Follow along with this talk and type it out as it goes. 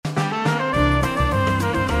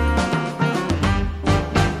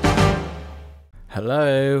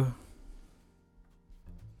Hello.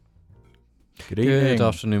 Good evening. Good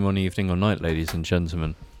afternoon, morning, evening, or night, ladies and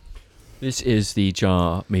gentlemen. This is the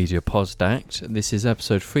Jar Media Podcast. This is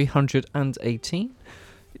episode 318.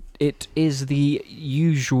 It is the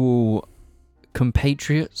usual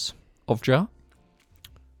compatriots of Jar.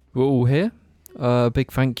 We're all here.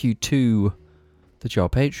 Big thank you to the Jar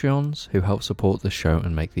Patreons who help support the show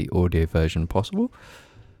and make the audio version possible.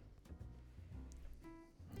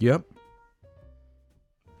 Yep.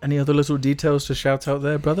 Any other little details to shout out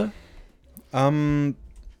there, brother?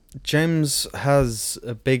 James has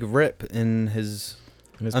a big rip in his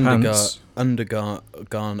pants.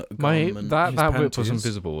 garment. That whip was panties.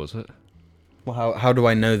 invisible, was it? Well, how do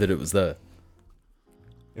I know that it was there?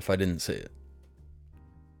 If I didn't see it.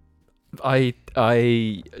 I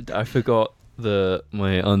forgot that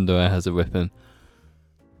my underwear has a rip in.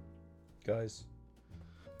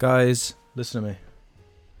 Guys, listen to me.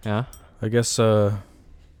 Yeah? I guess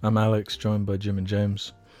I'm Alex, joined by Jim and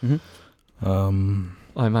James. Mm-hmm.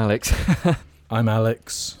 I'm Alex. I'm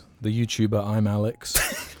Alex, the YouTuber I'm Alex.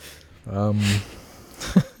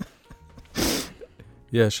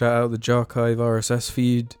 Yeah, shout out the JARChive RSS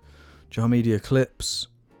feed, Jar Media Clips.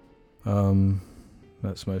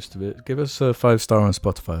 That's most of it. Give us a 5-star on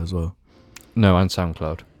Spotify as well. No, and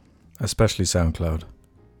SoundCloud. Especially SoundCloud,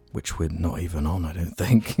 which we're not even on, I don't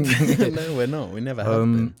think. No, we're not. We never have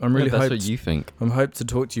been. I'm really That's hyped. what you think. I'm hyped to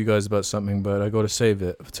talk to you guys about something, but I got to save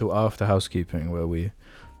it till after housekeeping, where we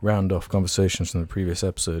round off conversations from the previous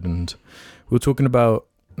episode. And we're talking about.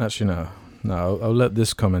 Actually, no. I'll let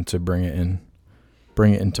this commenter bring it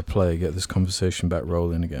into play, get this conversation back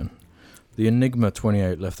rolling again. The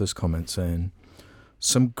Enigma28 left this comment saying,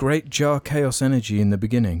 "Some great Jar chaos energy in the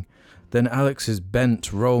beginning, then Alex's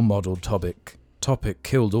bent role model topic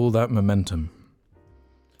killed all that momentum."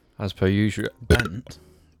 As per usual.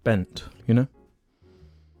 Bent, you know?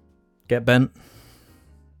 Get bent.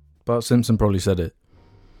 Bart Simpson probably said it.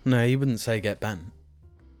 No, you wouldn't say get bent.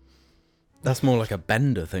 That's more like a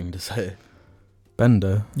Bender thing to say.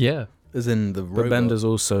 Bender. Yeah. As in the But robot. Bender's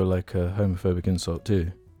also like a homophobic insult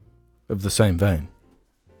too. Of the same vein.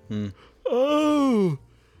 Oh!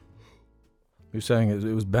 You're saying it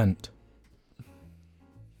was bent.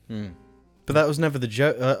 But that was never the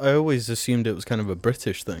joke. I always assumed it was kind of a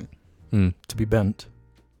British thing. To be bent.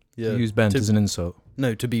 Yeah. You use bent as an insult.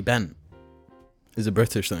 No, to be bent is a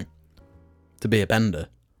British thing. To be a bender.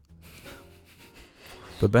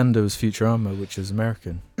 But Bender was Futurama, which is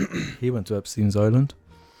American. He went to Epstein's Island.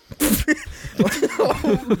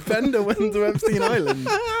 Bender went to Epstein Island.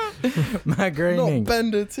 Matt Groening. Not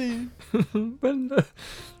Bender T. Bender.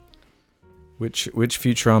 Which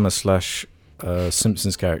Futurama /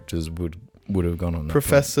 Simpsons characters would have gone on that?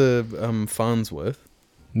 Professor Farnsworth.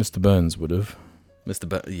 Mr. Burns would have.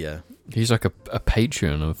 Yeah. He's like a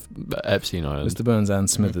patron of Epstein Island. Mr. Burns and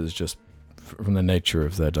Smithers, just from the nature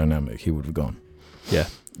of their dynamic, he would have gone. Yeah.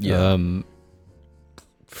 Yeah.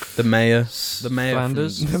 The mayor. The mayor.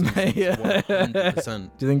 Flanders? The mayor.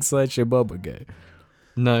 100%. Do you think Sideshow Bob would go?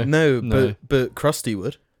 No. No, but Krusty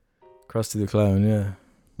would. Krusty the Clown, yeah.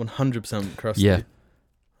 100% Krusty. Yeah.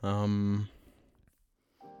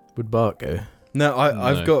 Would Bart go? No, No.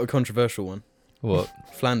 I've got a controversial one. What?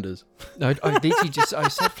 Flanders. I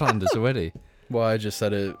said Flanders already. Well, I just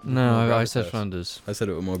said it. with No, more I said gravitas. Flanders. I said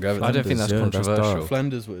it with more gravitas. I don't think that's yeah, that's controversial. dark.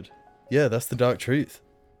 Flanders would. Yeah, that's the dark truth.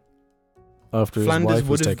 After his Flanders wife was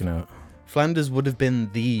would've- taken out. Flanders would have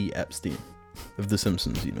been the Epstein of the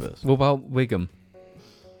Simpsons universe. What about Wiggum?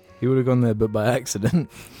 He would have gone there, but by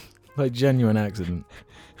accident. Like, genuine accident.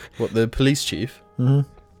 What, the police chief? Mm-hmm.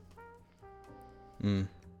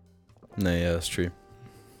 No, yeah, that's true.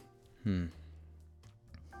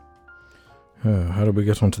 How did we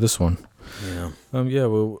get onto this one? Yeah. Yeah,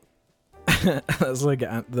 well, that's like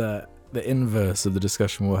the inverse of the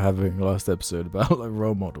discussion we were having last episode about like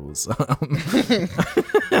role models.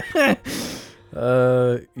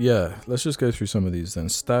 Yeah, let's just go through some of these then.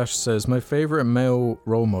 Stash says, my favorite male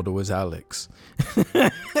role model is Alex.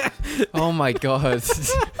 Oh my god.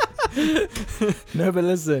 No, but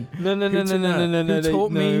listen. No. Who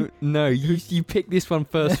taught me? No, you picked this one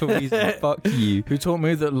first for reason. Fuck you. Who taught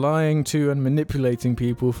me that lying to and manipulating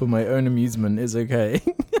people for my own amusement is okay.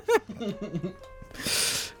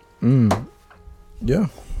 Yeah.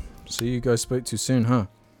 So you guys spoke too soon, huh?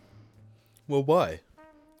 Well, why?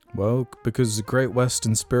 Well, because the Great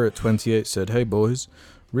Western Spirit 28 said, hey boys,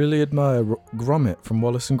 really admire Gromit from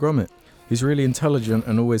Wallace and Gromit. He's really intelligent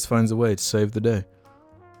and always finds a way to save the day.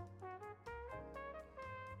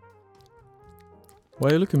 Why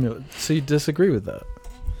are you looking at me? So you disagree with that?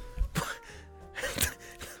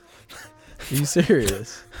 Are you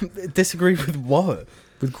serious? Disagree with what?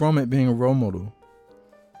 With Gromit being a role model.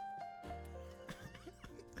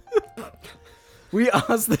 We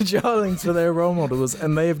asked the Jarlings for their role models,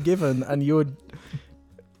 and they have given, and you're...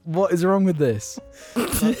 What is wrong with this?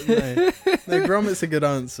 No, Gromit's a good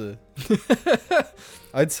answer.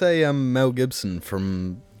 I'd say Mel Gibson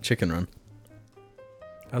from Chicken Run.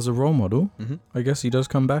 As a role model, I guess he does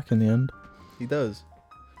come back in the end. He does.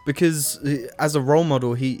 Because as a role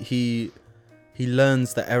model, he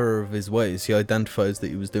learns the error of his ways. He identifies that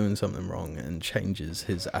he was doing something wrong and changes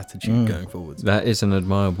his attitude going forwards. That is an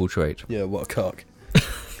admirable trait. Yeah, what a cock.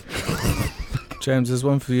 James, there's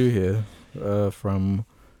one for you here from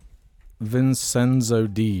Vincenzo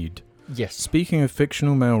Deed. Yes. Speaking of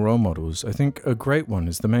fictional male role models, I think a great one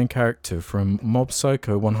is the main character from Mob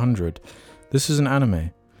Psycho 100. This is an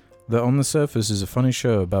anime that on the surface is a funny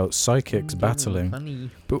show about psychics battling, Funny.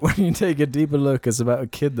 but when you take a deeper look, it's about a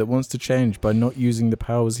kid that wants to change by not using the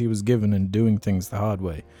powers he was given and doing things the hard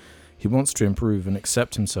way. He wants to improve and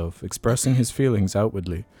accept himself, expressing his feelings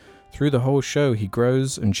outwardly. Through the whole show, he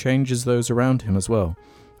grows and changes those around him as well.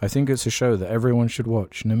 I think it's a show that everyone should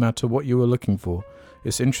watch, no matter what you are looking for.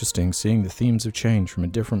 It's interesting seeing the themes of change from a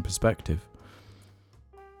different perspective.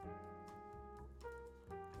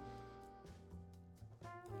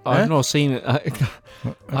 I've not seen it. I've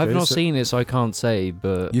Okay, not so seen it, so I can't say.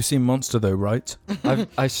 But You've seen Monster though, right?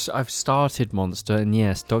 I've started Monster, and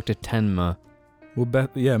yes, Dr. Tenma. Well,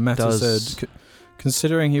 Meta Does- said,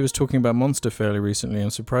 considering he was talking about Monster fairly recently, I'm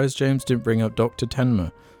surprised James didn't bring up Dr.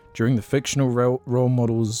 Tenma during the fictional role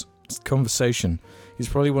models conversation. He's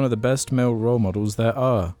probably one of the best male role models there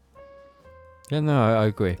are. Yeah, no, I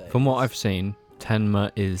agree. From what I've seen,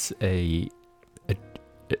 Tenma is a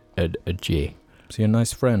G. Is he a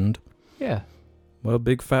nice friend? Yeah. Well,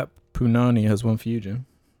 Big Fat Punani has one for you, Jim.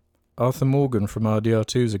 Arthur Morgan from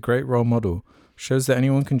RDR2 is a great role model. Shows that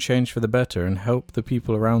anyone can change for the better and help the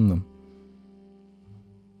people around them.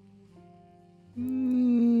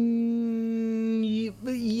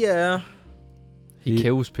 Yeah. He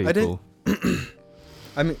kills people.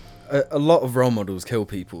 I mean, a lot of role models kill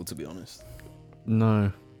people, to be honest.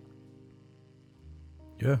 No.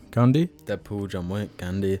 Yeah, Gandhi? Deadpool, John Wick,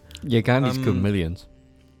 Gandhi. Yeah, Gandhi's killed millions.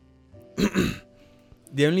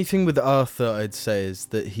 The only thing with Arthur, I'd say, is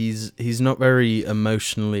that he's not very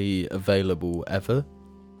emotionally available ever.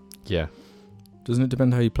 Yeah. Doesn't it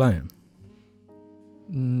depend how you play him?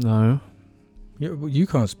 No. Yeah, well, you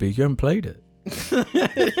can't speak, you haven't played it.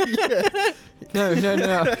 No.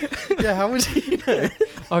 Yeah, how would he know?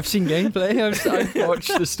 I've seen gameplay. I've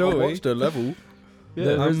watched the story. I watched a level.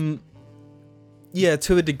 Yeah, Yeah,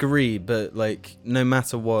 to a degree, but like no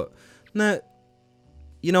matter what. No,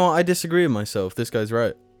 you know what? I disagree with myself. This guy's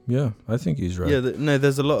right. Yeah, I think he's right. Yeah,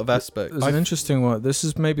 there's a lot of aspects. There's an interesting one. This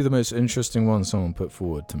is maybe the most interesting one someone put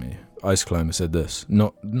forward to me. Ice Climber said this.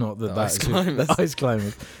 Not that Ice Climber. Ice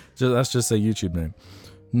Climber. That's just their YouTube name.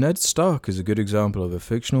 Ned Stark is a good example of a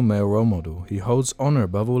fictional male role model. He holds honor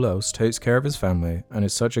above all else, takes care of his family, and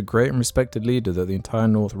is such a great and respected leader that the entire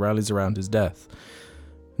North rallies around his death.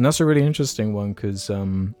 And that's a really interesting one because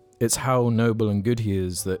it's how noble and good he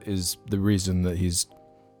is that is the reason that he's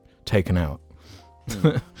taken out.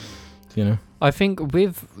 You know? I think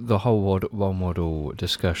with the whole role model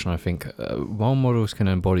discussion, I think role models can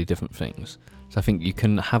embody different things. So I think you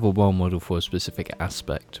can have a role model for a specific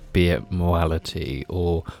aspect, be it morality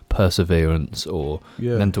or perseverance or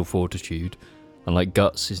mental fortitude. And like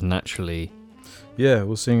Guts is naturally... Yeah,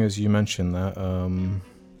 well, seeing as you mentioned that,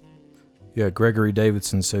 Gregory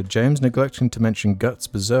Davidson said, James neglecting to mention Guts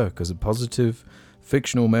Berserk as a positive,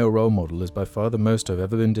 fictional male role model is by far the most I've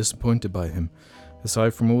ever been disappointed by him.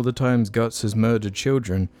 Aside from all the times Guts has murdered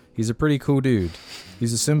children, he's a pretty cool dude.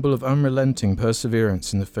 He's a symbol of unrelenting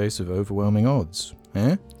perseverance in the face of overwhelming odds.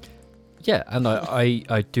 Eh? Yeah, and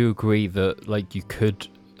I do agree that like you could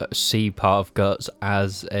see part of Guts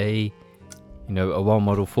as a role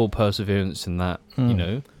model for perseverance in that,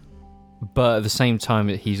 but at the same time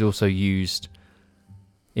he's also used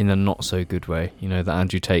in a not so good way, that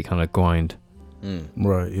Andrew Tate kind of grind.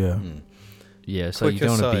 Right, yeah. Yeah, so Quick you don't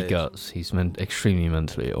want to aside. be Guts. He's extremely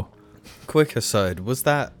mentally ill. Quick aside, was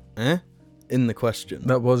that in the question?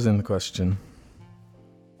 That was in the question.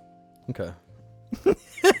 Okay. I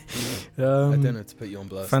don't know to put you on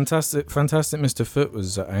blast. Fantastic Mr. Foot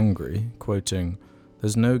was angry, quoting,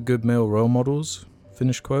 "There's no good male role models,"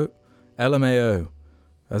 finish quote. LMAO,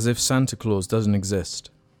 as if Santa Claus doesn't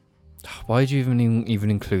exist. Why did you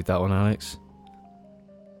even include that one, Alex?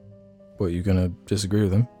 What, you gonna disagree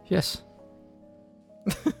with him? Yes.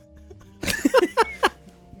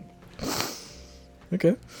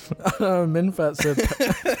 Okay. Minfat said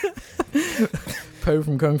Po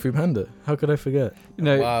from Kung Fu Panda. How could I forget?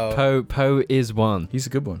 No, Wow. Po is one. He's a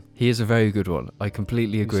good one. He is a very good one. I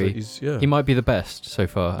completely agree. Yeah. He might be the best so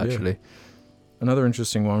far, Yeah. actually. Another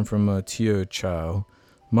interesting one from Tio Chow.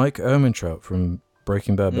 Mike Ehrmantraut from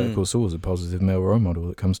Breaking Bad, Better Call Saul is a positive male role model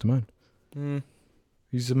that comes to mind.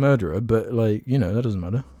 He's a murderer, but like, that doesn't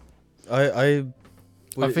matter. I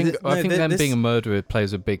think them being a murderer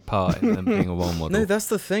plays a big part in them being a role model. No, that's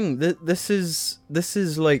the thing. This is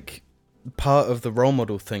like part of the role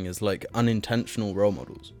model thing is like unintentional role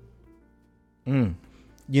models.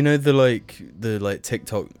 You know the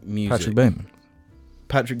TikTok music.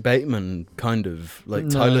 Patrick Bateman, kind of like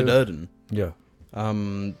Tyler Durden. Yeah.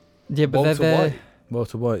 Yeah, but they're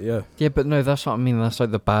Walter White, yeah. Yeah, but no, that's what I mean. That's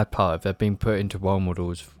like the bad part. They're being put into role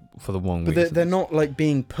models for the wrong reasons. But they're not like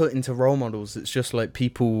being put into role models. It's just like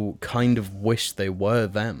people kind of wish they were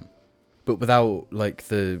them, but without like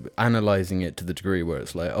the analyzing it to the degree where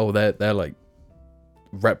it's like, oh, they're like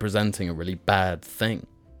representing a really bad thing.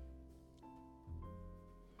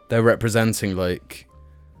 They're representing like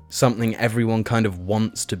something everyone kind of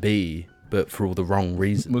wants to be, but for all the wrong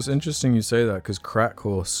reasons. Well, it's interesting you say that because Crack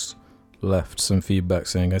Horse left some feedback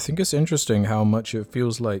saying, I think it's interesting how much it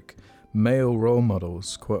feels like male role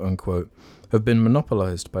models, quote unquote, have been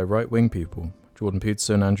monopolized by right-wing people. Jordan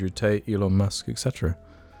Peterson, Andrew Tate, Elon Musk, etc.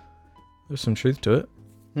 There's some truth to it.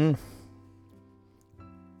 Yeah,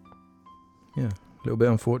 a little bit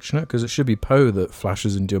unfortunate because it should be Poe that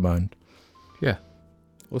flashes into your mind. Yeah.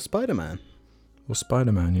 Or Spider-Man. Or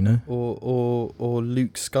Spider-Man, Or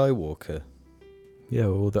Luke Skywalker. Yeah,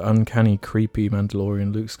 or the uncanny, creepy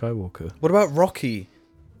Mandalorian Luke Skywalker. What about Rocky?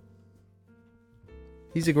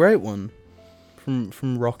 He's a great one.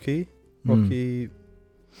 From Rocky. Rocky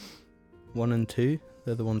 1 and 2.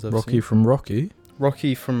 They're the ones I've Rocky seen. from Rocky?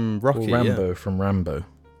 Rocky from Rocky, Or Rambo from Rambo?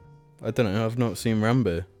 I don't know, I've not seen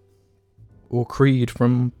Rambo. Or Creed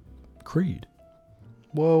from Creed?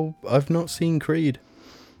 Well, I've not seen Creed.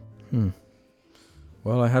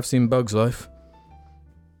 Well, I have seen Bug's Life.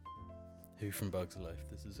 Who from Bug's Life?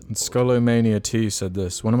 This is And Skullomania T said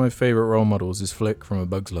this. One of my favourite role models is Flick from A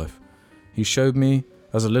Bug's Life. He showed me,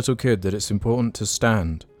 as a little kid, that it's important to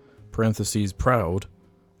stand, parentheses, proud,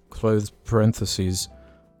 clothes, parentheses,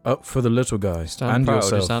 up for the little guy Stand and proud.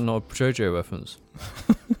 yourself. Is that not a JoJo reference?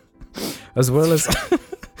 As well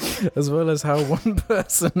as how one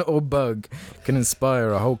person or bug can inspire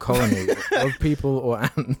a whole colony of people or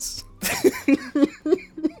ants.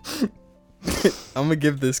 I'm gonna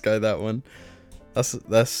give this guy that one. That's a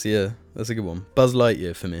good one. Buzz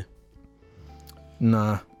Lightyear for me.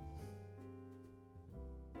 Nah.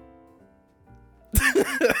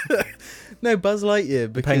 No, Buzz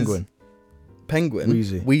Lightyear because Penguin.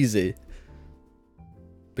 Wheezy.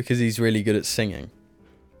 Because he's really good at singing.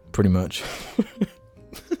 Pretty much.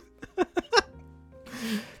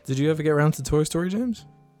 Did you ever get around to Toy Story, James?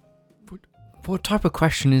 What type of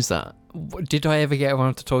question is that? Did I ever get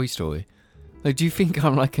around to Toy Story? Like, do you think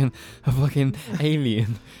I'm like a fucking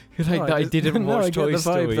alien? I didn't watch Toy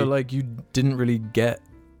Story. I get the vibe that like you didn't really get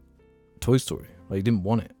Toy Story. Like you didn't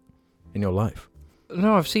want it in your life.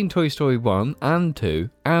 No, I've seen Toy Story 1 and 2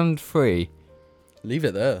 and 3. Leave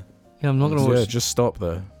it there. Yeah, I'm not gonna watch. Yeah, just stop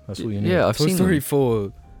there. That's all you need. Yeah, I've Toy seen Story them.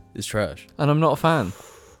 4 is trash. And I'm not a fan.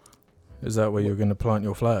 Is that where you're going to plant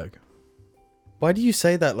your flag? Why do you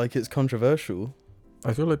say that like it's controversial?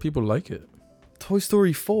 I feel like people like it. Toy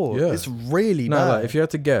Story 4? Yeah. It's really No, bad. like, if you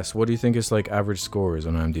had to guess, what do you think its like average score is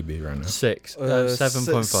on IMDb right now? 6.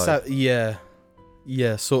 7.5.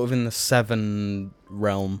 Yeah, sort of in the 7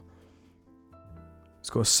 realm.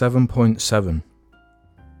 It's got a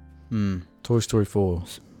 7.7. Toy Story 4.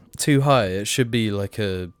 Too high. It should be like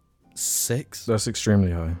a 6. That's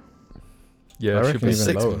extremely high. Yeah, I it reckon should be even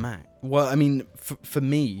 6 lower. max. Well, I mean, for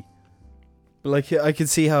me, like I could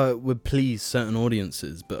see how it would please certain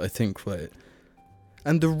audiences, but I think like,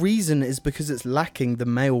 and the reason is because it's lacking the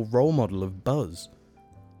male role model of Buzz,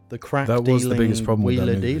 the crack That dealing was the biggest problem with that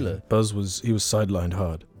wheeler movie. dealer. Buzz was sidelined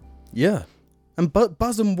hard. Yeah, and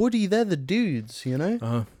Buzz and Woody, they're the dudes, you know.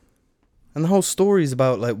 Uh-huh. And the whole story is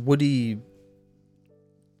about like Woody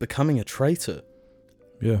becoming a traitor.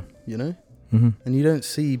 Yeah. You know, Mm-hmm. and you don't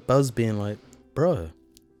see Buzz being like, "Bro,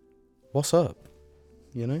 what's up?"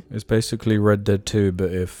 You know. It's basically Red Dead 2,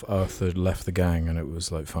 but if Arthur left the gang and it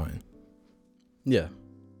was like fine. Yeah.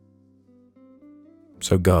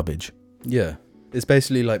 So garbage. Yeah. It's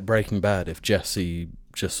basically like Breaking Bad if Jesse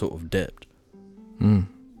just sort of dipped.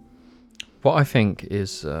 What I think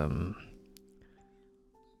is the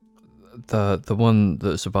one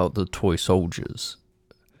that's about the toy soldiers.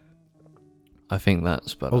 I think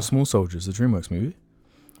that's better. Oh, Small Soldiers, the DreamWorks movie.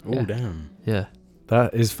 Oh, Yeah. damn. Yeah.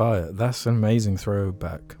 That is fire. That's an amazing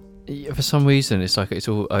throwback. Yeah, for some reason, it's like it's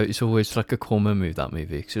always like a core memory of that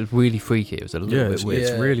movie because it was really freaky. It was a little Yeah, bit it's, weird.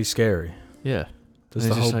 it's Yeah. really scary. Yeah. There's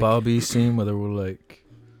And the it's whole just like- Barbie scene where they're all like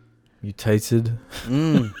mutated.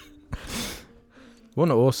 Mm. What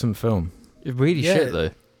an awesome film. It really Yeah. shit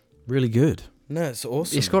though. Really good. No, it's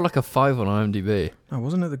awesome. It's got like a 5 on IMDb. Oh,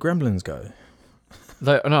 wasn't it the Gremlins guy?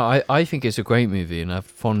 Like, no, I think it's a great movie and I have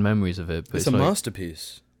fond memories of it. But It's it's a like,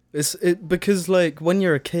 masterpiece. Because like when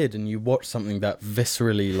you're a kid and you watch something that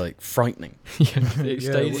viscerally like frightening, yeah,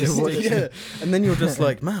 Yeah, it was. yeah, and then you're just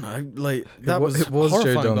like, man, I like that wa- was it was Joe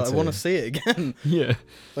horrifying, but I Dante. want to see it again. yeah.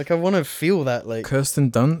 Like I want to feel that. Like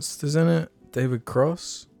Kirsten Dunst is in it. David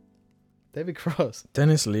Cross. David Cross,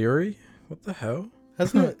 Dennis Leary. What the hell?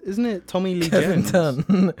 isn't it Tommy Lee Kevin Jones?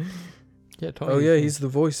 Dunn. Yeah, Oh yeah, he's the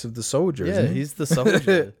voice of the soldier. Yeah, isn't he? he's the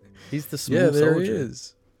soldier. He's the small yeah, there soldier. he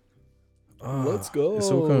is. Ah, Let's go. It's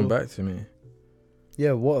all coming back to me.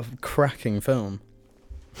 Yeah, what a cracking film.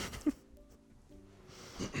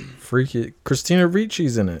 Freaky. Christina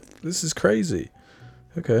Ricci's in it. This is crazy.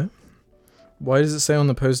 Okay. Why does it say on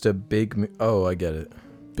the poster big... oh, I get it.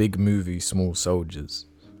 Big movie, small soldiers.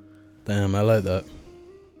 Damn, I like that.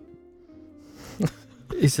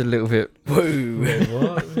 It's a little bit. Whoa. Wait,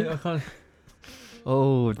 what? I can't.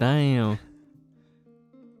 Oh damn!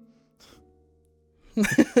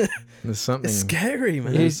 There's something... It's scary,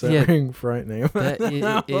 man. It is- There's yeah. something frightening. Oh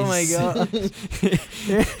my god.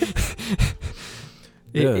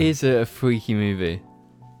 It Yeah. is a freaky movie.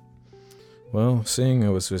 Well, seeing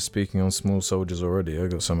as we're speaking on small soldiers already, I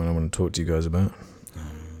got something I want to talk to you guys about.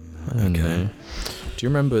 I don't Okay. know. Do you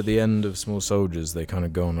remember at the end of Small Soldiers, they kind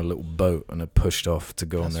of go on a little boat and are pushed off to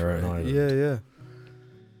go on their own island? Yeah.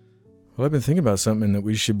 Well, I've been thinking about something that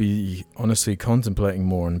we should be honestly contemplating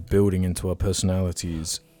more and building into our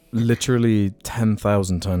personalities literally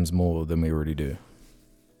 10,000 times more than we already do.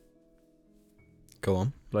 Go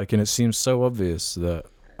on. Like, and it seems so obvious that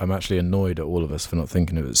I'm actually annoyed at all of us for not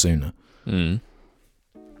thinking of it sooner.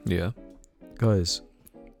 Yeah. Guys,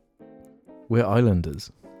 we're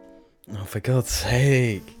islanders. Oh, for God's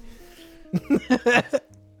sake.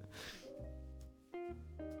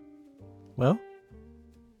 Well?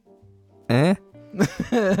 Eh?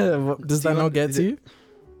 What, does that not get to you?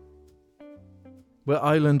 We're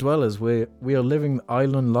island dwellers. We are living the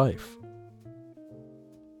island life.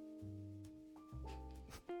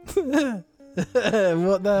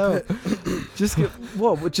 What the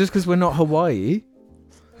hell? Just because we're not Hawaii?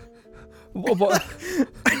 What?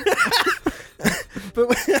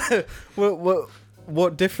 But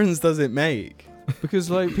what difference does it make? Because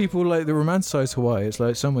like people like the romanticize Hawaii. It's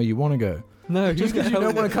like somewhere you want to go. No, Just because you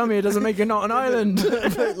don't want to come here doesn't make it not an island.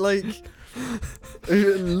 But, like,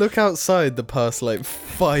 look outside the past like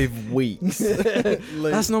 5 weeks.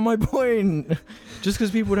 Like, That's not my point. Just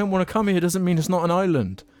because people don't want to come here doesn't mean it's not an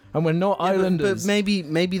island. And we're not yeah, islanders. But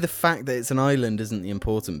maybe the fact that it's an island isn't the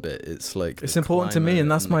important bit. It's like It's the important to me, climate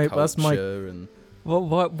and that's the my- culture and Well,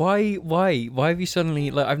 why have you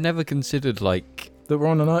suddenly like? I've never considered like that we're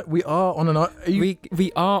on an island. We are on an island.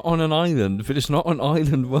 we are on an island, but it's not an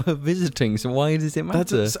island worth visiting. So why does it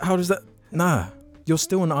matter? How does that? Nah, you're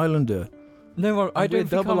still an islander. No, I We're don't. think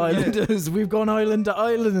double I'm- islanders. We've gone island to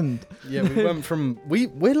island. yeah, we went from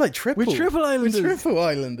we're like triple. We're triple We're islanders. triple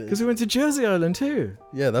islanders. Because we went to Jersey Island too.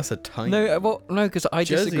 Yeah, that's a tiny. No, well, no, because I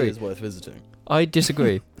Jersey disagree. is worth visiting. I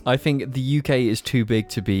disagree. I think the UK is too big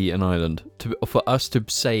to be an island for us to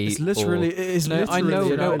say. It's literally. or- It is No, I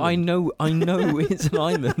literally know, an no, island. I know it's an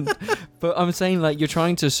island, but I'm saying like you're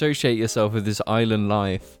trying to associate yourself with this island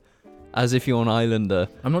life, as if you're an islander.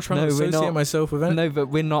 I'm not trying No, to we're associate not. myself with any. No, but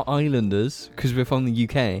we're not islanders because we're from the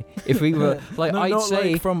UK. If we were like, No, I'd not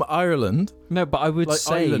say like from Ireland. no, but I would like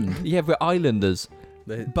say island. yeah, we're islanders.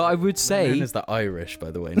 But I would Known say as the Irish,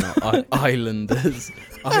 by the way, not islanders.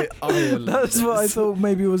 Irelanders. That's what I thought.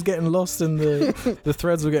 Maybe was getting lost in the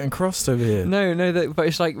threads were getting crossed over here. no, but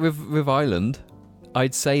it's like with Ireland,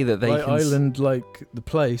 I'd say that they like can island, like the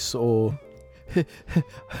place, or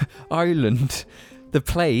Ireland, the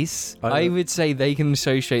place. I Island. would say they can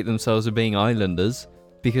associate themselves with being islanders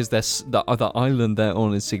because the other island they're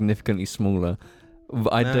on is significantly smaller.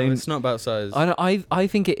 But I No, don't. It's not about size. I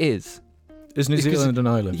think it is. is New Because- Zealand an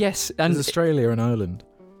island? Yes, Is and Australia an island?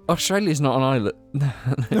 Australia's not an island.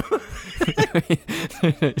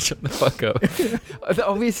 Shut the fuck up.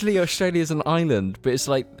 Obviously, Australia's an island, but it's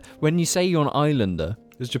like when you say you're an islander.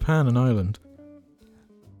 Is Japan an island?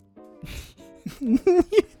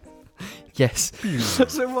 Yes.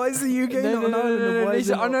 So why is the UK not an island? And why is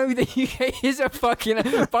it I not- know the UK is a fucking...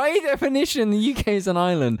 By definition, the UK is an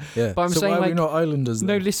island. Yeah. But I'm so saying, why are we like... not islanders?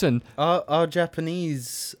 No, then? listen. Are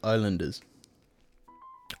Japanese islanders?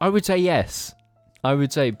 I would say yes. I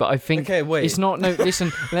would say, but I think... Okay, wait. It's not... No,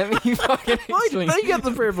 listen. Let me fucking Why explain. did they get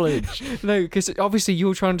the privilege? No, because obviously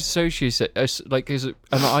you're trying to associate it as, like, as an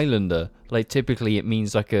islander. Like, typically it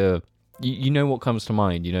means like a... You know what comes to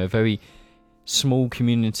mind, you know, a very small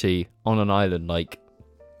community on an island, like...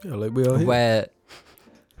 Yeah, like we are here. Where...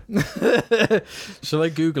 Shall I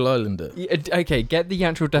Google islander? Okay, get the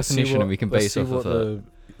actual definition and we can base off of it.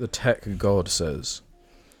 The tech god says.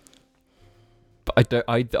 But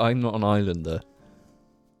I'm not an islander.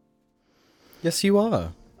 Yes, you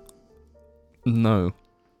are. No.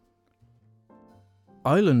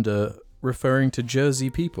 Islander referring to Jersey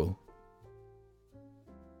people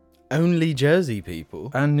Only Jersey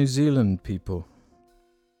people. and New Zealand people.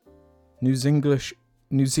 New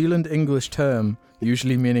Zealand English term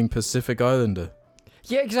usually meaning Pacific Islander.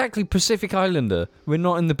 Yeah, exactly, Pacific Islander. We're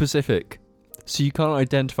not in the Pacific. So you can't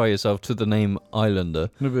identify yourself to the name Islander.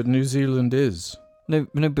 No, but New Zealand is. No,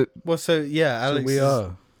 but Well, so yeah, Alex. So we is-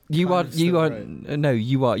 are. you Kind of still right. no,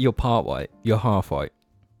 you're part white. You're half white.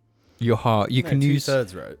 You're half. You no, can use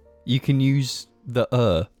 2/3 right. you can use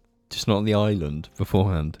the just not the island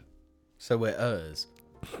beforehand. So we're ers.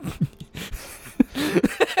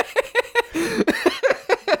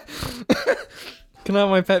 Can I have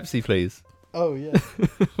my Pepsi, please? Oh yeah.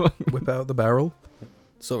 Whip out the barrel.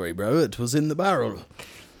 Sorry, bro. It was in the barrel.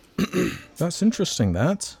 That's interesting,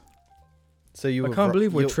 that. So you. I were can't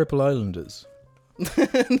believe we're you're- triple islanders.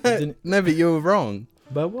 no, no, but you were wrong.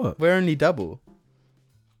 About what? We're only double.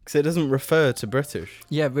 Because it doesn't refer to British.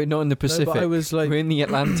 Yeah, we're not in the Pacific. No, but I was like, we're in the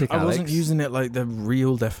Atlantic. I wasn't Alex. using it like the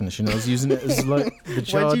real definition. I was using it as like the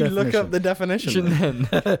jar Why'd you definition. look up the definition?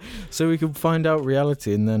 then? So we could find out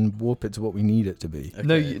reality and then warp it to what we need it to be.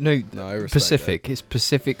 No, Okay. no, No, I respect Pacific. It's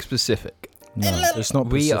Pacific specific. No, it's not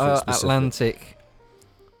Pacific We are specific. Atlantic,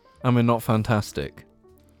 and we're not fantastic.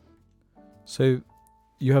 So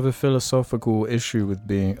you have a philosophical issue with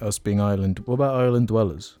us being island. What about island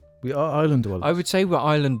dwellers? We are island dwellers. I would say we're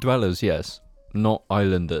island dwellers, yes, not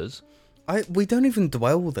islanders. We don't even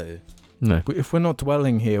dwell though. No, If we're not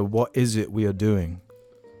dwelling here, what is it we are doing?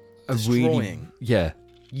 Destroying. Yeah,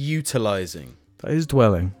 Utilizing. That is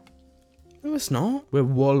dwelling. No, it's not. We're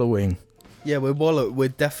wallowing. Yeah, we're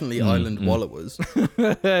definitely island wallowers.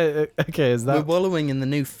 Okay, is We're that... wallowing in the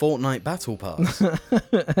new Fortnite Battle Pass.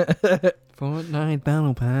 Fortnite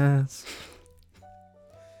Battle Pass.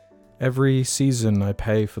 Every season I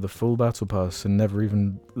pay for the full battle pass and never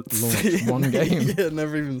even launch one game. Yeah,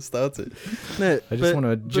 never even started. No, I just want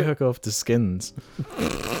to jerk off to skins.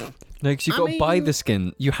 No, because you've got to buy the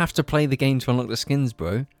skin. You have to play the game to unlock the skins,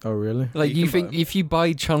 bro. Oh, really? Like, You you can think buy 'em. if you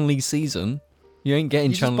buy Chun-Li season, you ain't getting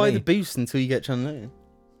You just buy Chun-Li. the boost until you get Chun-Li.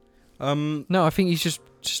 No, I think you just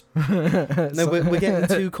No, we're getting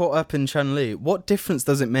too caught up in Chun-Li. What difference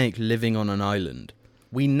does it make living on an island?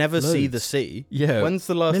 We never see the Loads. sea. yeah. When's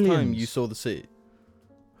the last time Millions. you saw the sea?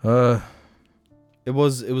 It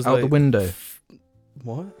was out like the window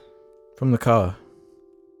What? from the car.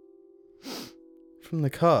 From the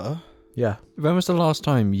car? Yeah, When was the last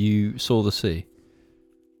time you saw the sea?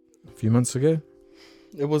 a few months ago.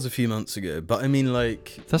 It was a few months ago, but I mean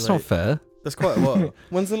like That's like, not fair. That's quite a while.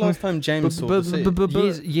 When's the last time James saw the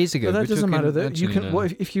sea? Years ago. But that we're doesn't talking- matter. That you actually, can. no.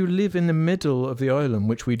 What if you live in the middle of the island,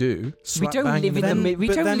 which we do? We slap don't bang live in the then- middle. We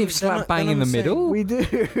but don't then- live then slap I- bang then in the I'm saying- middle. We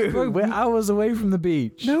do. Bro, We're hours away from the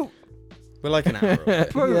beach. No, We're like an hour away.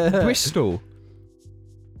 bro, Yeah. Bristol.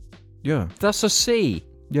 Yeah. That's a sea.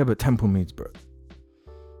 Yeah, but Templemead's, bro.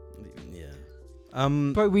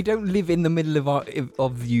 Yeah. Bro, we don't live in the middle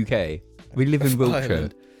of the UK. We live in Wiltshire.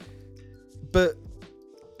 Ireland. But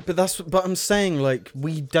I'm saying like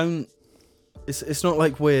we don't. It's not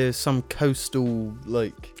like we're some coastal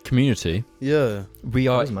like Community. yeah. We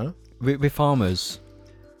are. Doesn't matter. We're farmers.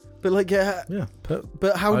 But like yeah. Yeah.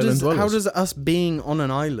 But how Island does dwellers. us being on an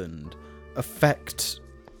island affect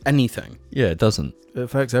anything? Yeah, it doesn't. It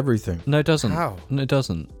affects everything. No, it doesn't. How? No, it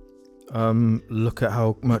doesn't. Look at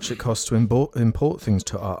how much it costs to import things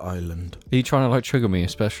to our island. Are you trying to like trigger me,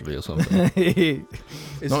 especially or something?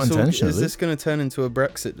 Not intentionally. Is this going to turn into a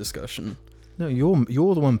Brexit discussion? No, you're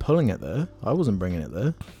the one pulling it there. I wasn't bringing it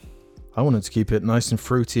there. I wanted to keep it nice and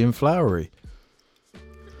fruity and flowery.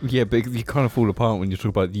 Yeah, but you kind of fall apart when you talk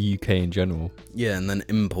about the UK in general. Yeah, and then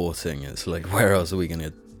importing. It's like where else are we going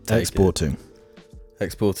to take Exporting. it?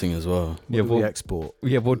 Exporting as well. What Yeah, do we well- export?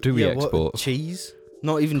 Yeah, what do we Yeah, what- export? cheese?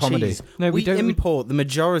 Not even Comedy. cheese. No, we don't. import the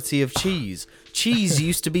majority of cheese. Cheese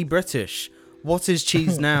used to be British. What is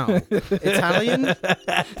cheese now? Italian?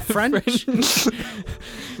 French?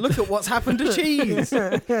 Look at what's happened to cheese.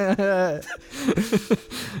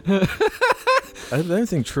 I don't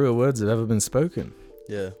think truer words have ever been spoken.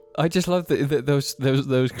 Yeah. I just love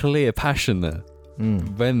those clear passion there.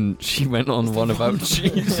 When she went on one about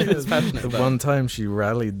cheese. The one time she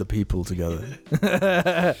rallied the people together.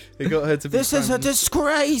 It got her to be This is a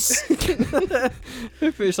disgrace!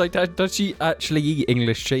 It's like, does she actually eat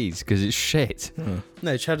English cheese? Because it's shit.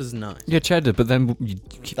 No, cheddar's nice. Yeah, cheddar, but then...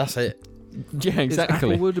 That's it. Yeah,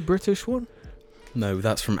 exactly. Is Applewood a British one? No,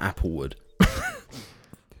 that's from Applewood.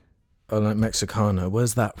 Oh, like Mexicana.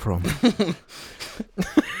 Where's that from?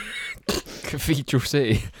 Cathedral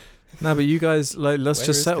City. No, but you guys, like, let's Where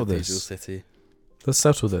just is settle Cathedral this. City? Let's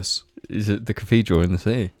settle this. Is it the cathedral in the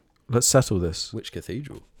city? Let's settle this. Which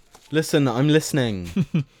cathedral? Listen, I'm listening.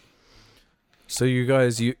 So you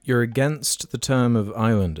guys, you're against the term of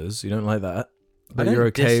islanders. You don't like that. But I don't you're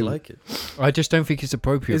okay. dislike it. I just don't think it's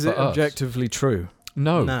appropriate Is for it us. objectively true?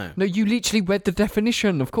 No. No. No, you literally read the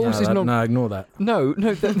definition. Of course no, it's not... No, ignore that. No,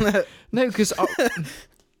 because...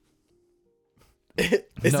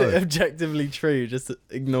 Is No. it objectively true? Just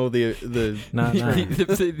ignore the No, no.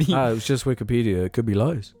 It was just Wikipedia. It could be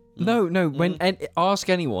lies. No. When ask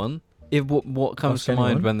anyone if what comes Ask to mind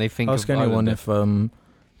anyone? when they think Ask of anyone Islander.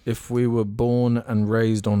 if we were born and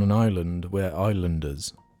raised on an island, we're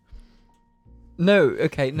islanders. No,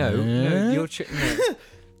 okay, no. Yeah? You're no.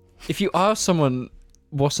 If you ask someone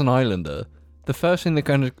what's an islander, the first thing that's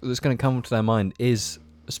going to come to their mind is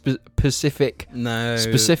Pacific. No.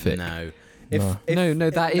 Specific. No. No,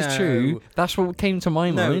 that is true. That's what came to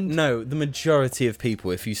my mind. No, the majority of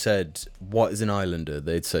people, if you said, what is an islander,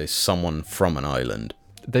 they'd say someone from an island.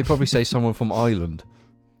 They probably say someone from Ireland.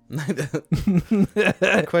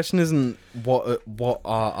 The question isn't what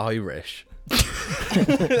are Irish.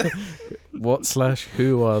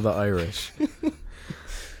 Who are the Irish?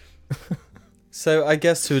 So I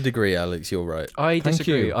guess to a degree, Alex, you're right. I Thank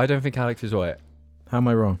disagree. you. I don't think Alex is right. How am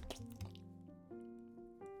I wrong?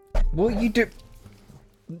 What you do?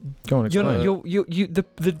 Go on, explain.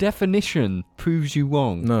 The definition proves you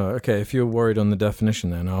wrong. No, okay, if you're worried on the definition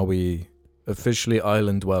then, are we officially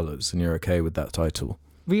island dwellers and you're okay with that title?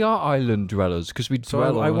 We are island dwellers because we So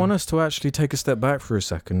dwell I on... want us to actually take a step back for a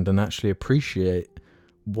second and actually appreciate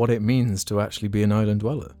what it means to actually be an island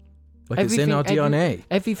dweller. Like it's in our DNA.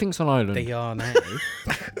 Everything's on island. DNA?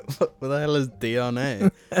 What the hell is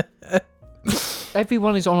DNA?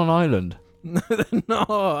 Everyone is on an island. No,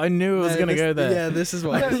 I knew it was going to go there. Yeah, this is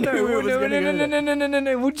what I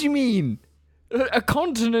No. What do you mean? A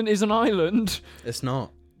continent is an island. It's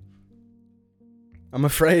not. I'm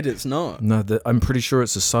afraid it's not. No, I'm pretty sure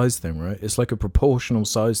it's a size thing, right? It's like a proportional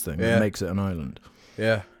size thing Yeah. that makes it an island.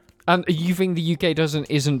 Yeah. And you think the UK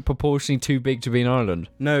isn't proportionally too big to be an island?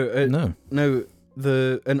 No, No.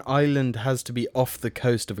 an island has to be off the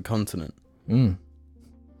coast of a continent.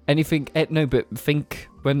 Anything? No, but think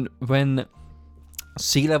when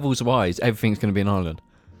sea levels rise, everything's going to be an island.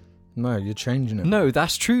 No, you're changing it. No,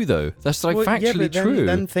 that's true though. That's like factually true.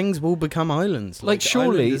 Then things will become islands. Like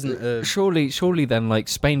surely, isn't a... surely then like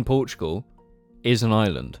Spain, Portugal is an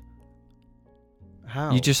island.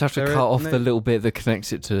 How? You just have to cut off the little bit that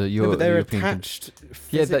connects it to your. No, but they're European attached.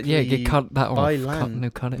 you cut that off. by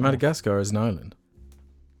land. Cut it. Madagascar is an island.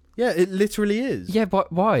 Yeah, it literally is. Yeah,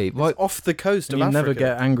 but why? Why? It's off the coast of You Africa. never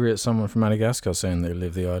get angry at someone from Madagascar saying they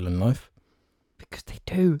live the island life. Because they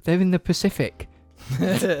do. They're in the Pacific.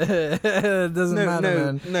 It doesn't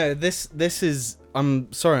matter, man. No, this is.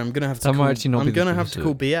 I'm sorry. I'm gonna have to. That might actually not I'm be the gonna have truth, to is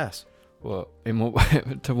call it? BS. What? In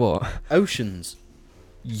what? To what? Oceans.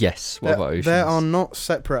 Yes. What about oceans? There are not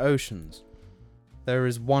separate oceans. There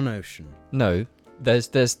is one ocean. No.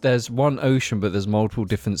 There's one ocean, but there's multiple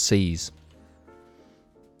different seas.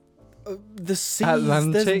 The seas.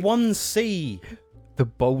 Atlantic. There's one sea. The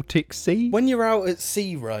Baltic Sea. When you're out at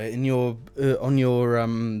sea, right, and you're on your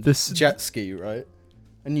jet ski, right,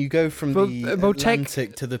 and you go from the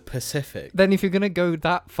Atlantic to the Pacific. Then if you're gonna go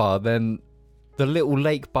that far, then the little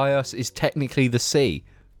lake by us is technically the sea.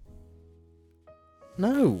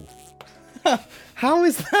 No. How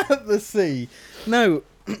is that the sea? No.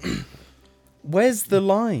 Where's the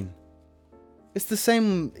line? It's the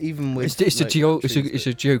same even with... It's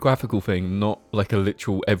a geographical thing, not like a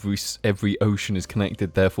literal every ocean is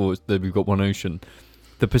connected, therefore we've got one ocean.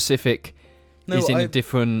 The Pacific is in a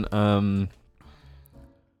different... No,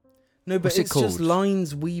 but what's it it's just called?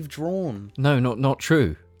 lines we've drawn. No, not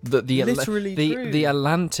true. Literally true. The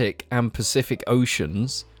Atlantic and Pacific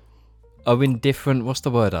Oceans are in different... What's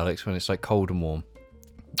the word, Alex, when it's like cold and warm?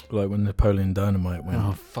 Like when Napoleon Dynamite went.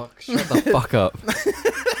 Oh, fuck. Shut the fuck up.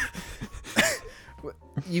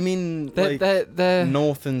 You mean They're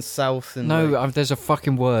north and south and no. There's a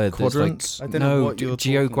fucking word. There's, Quadrants? I don't know what you're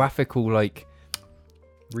geographical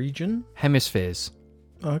region? hemispheres.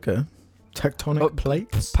 Okay. Tectonic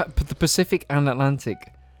plates? The Pacific and Atlantic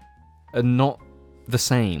are not the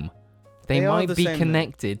same. They are might the be same,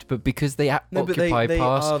 connected, but because they occupy they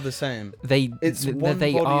parts, are the same. it's one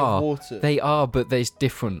they body are. of water. They are, but they're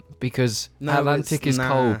different because No, Atlantic is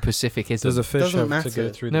cold, Pacific isn't. Does a fish Doesn't have matter. to go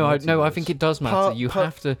through No, the I think it does matter. You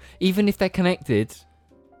have to, even if they're connected,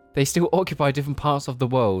 they still occupy different parts of the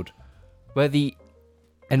world, where the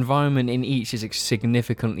environment in each is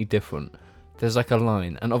significantly different. There's like a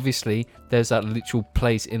line, and obviously there's that literal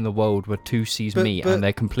place in the world where two seas meet, and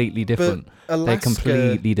they're completely different. They're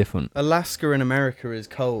completely different. Alaska in America is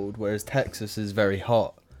cold, whereas Texas is very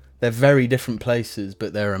hot. They're very different places,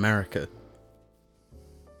 but they're America.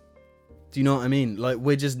 Do you know what I mean? Like,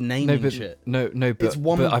 we're just naming shit. No, but It's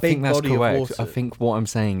one but I big think that's body of correct. water. I think what I'm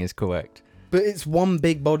saying is correct. But it's one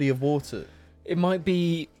big body of water. It might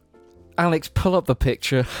be. Alex, pull up the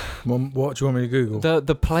picture. What do you want me to Google?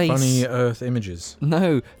 The place. Funny Earth images.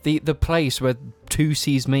 No, the place where two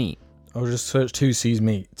seas meet. I'll just search two seas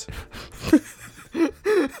meet.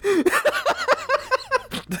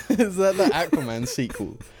 Is that the Aquaman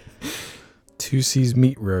sequel? Two seas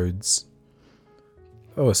meet roads.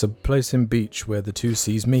 Oh, it's a place in beach where the two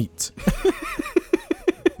seas meet.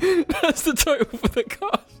 That's the title for the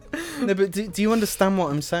cast. No, but do you understand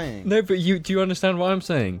what I'm saying? No, but do you understand what I'm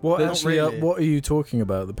saying? What Not actually? really. What are you talking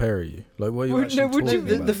about? The pair of you? Like, what are you Well, actually no, would you-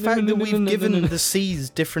 talking about? The fact that we've given no. the seas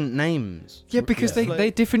different names. Yeah, because Yeah.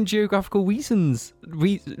 they're different geographical reasons.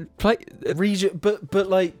 Region, but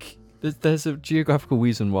like, There's a geographical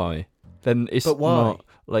reason why. Then it's But why? not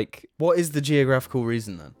like. what is the geographical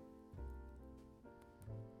reason then?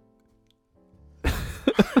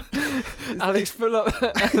 Alex, pull up.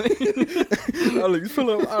 Alex, pull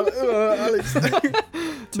up. Alex.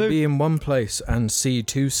 To be in one place and see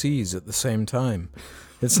two seas at the same time.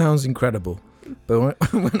 It sounds incredible. But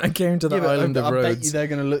when I came to the island of I bet you roads, they're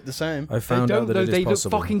going to look the same. I found out that it is they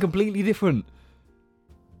possible. look fucking completely different.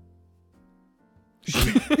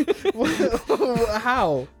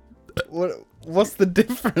 How? What's the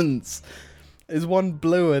difference? Is one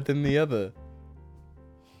bluer than the other?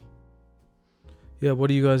 Yeah,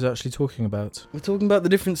 what are you guys actually talking about? We're talking about the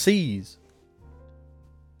different seas.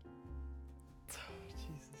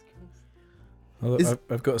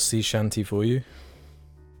 I've got a sea shanty for you.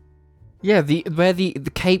 Yeah, where the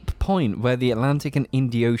Cape Point, where the Atlantic and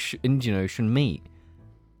Indian Ocean meet.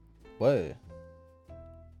 Whoa.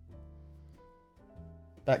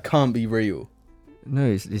 That can't be real. No,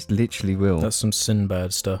 it's literally real. That's some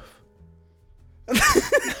Sinbad stuff.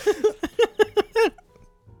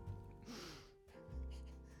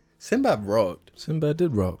 Sinbad rocked. Sinbad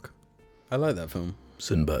did rock. I like that film.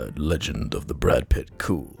 Sinbad, Legend of the Brad Pitt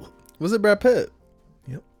Cool. Was it Brad Pitt?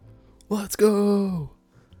 Yep. Let's go.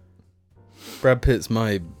 Brad Pitt's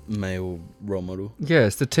my male role model. Yeah,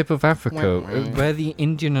 it's the tip of Africa, Wah, wah. where the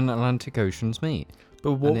Indian and Atlantic Oceans meet.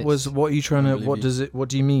 But what are you trying to, what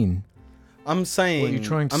do you mean? I'm saying... What are you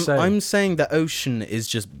trying to say? I'm saying the ocean is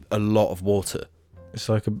just a lot of water. It's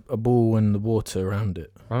like a ball and the water around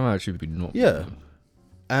it. I'm actually not. Yeah.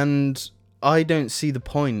 And I don't see the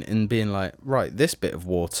point in being like, right, this bit of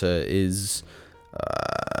water is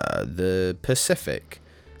the Pacific.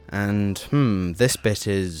 And, this bit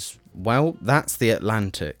is, well, that's the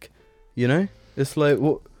Atlantic. You know? It's like,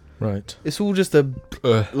 what? Right. It's all just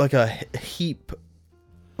like a heap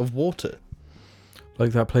of water.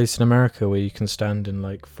 Like that place in America where you can stand in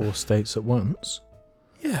like 4 states at once.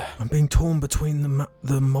 Yeah. I'm being torn between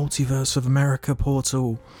the multiverse of America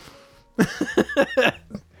portal.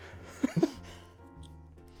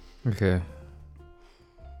 Okay.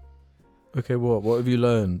 Okay, what have you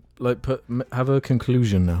learned? Like, have a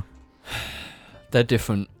conclusion now. They're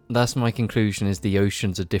different. That's my conclusion, is the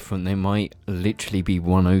oceans are different. They might literally be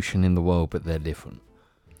one ocean in the world, but they're different.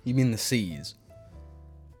 You mean the seas?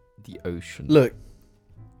 The ocean. Look,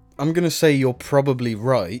 I'm going to say you're probably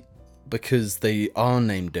right because they are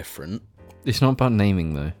named different. It's not about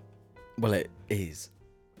naming, though. Well, it is.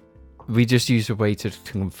 We just use a way to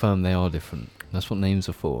confirm they are different. That's what names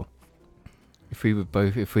are for. If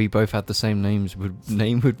we both had the same names,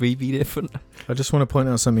 would we be different? I just want to point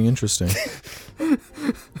out something interesting.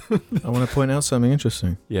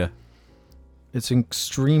 Yeah. It's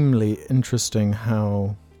extremely interesting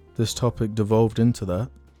how this topic devolved into that.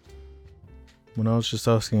 When I was just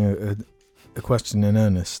asking a question in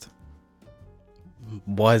earnest.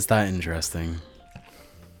 Why is that interesting?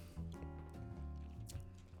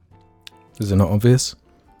 Is it not obvious?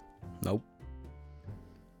 Nope.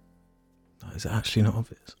 Is it actually not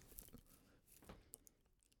obvious?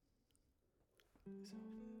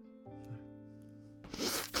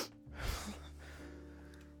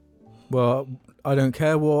 Well, I don't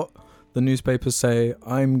care what the newspapers say.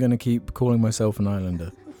 I'm going to keep calling myself an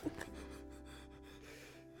islander.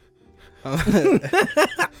 I'm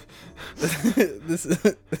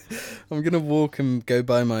gonna walk and go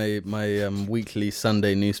buy my weekly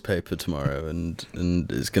Sunday newspaper tomorrow, and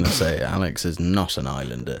it's gonna say Alex is not an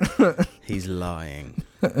islander. He's lying.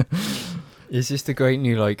 Is this the great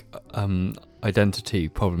new identity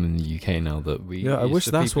problem in the UK now that we? Yeah, I wish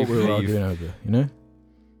that's what we were arguing over. You know,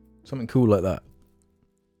 something cool like that.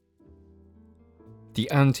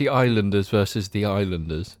 The anti-islanders versus the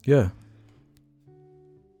islanders. Yeah.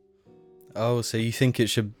 Oh, so you think it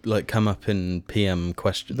should come up in PM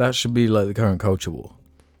questions? That should be like the current culture war.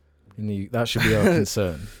 That should be our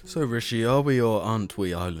concern. So Rishi, are we or aren't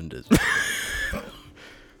we islanders?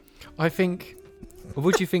 I think.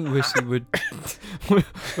 What do you think Rishi would?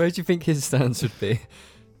 Where do you think his stance would be?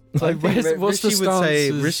 What's the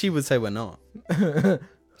stance? Rishi would say we're not.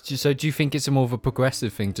 So do you think it's a more of a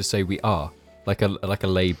progressive thing to say we are, like a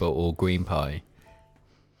Labour or Green Party?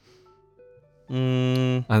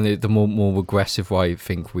 And the more aggressive way, I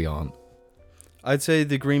think we aren't. I'd say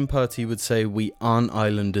the Green Party would say we aren't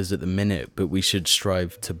islanders at the minute, but we should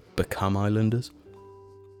strive to become islanders.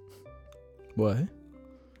 Why?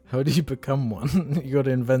 How do you become one? You got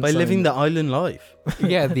to invent by something. living the island life.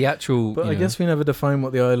 Yeah, the actual. But I guess we never define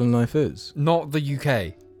what the island life is. Not the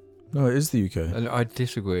UK. No, it is the UK. I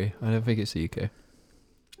disagree. I don't think it's the UK.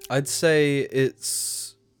 I'd say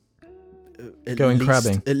it's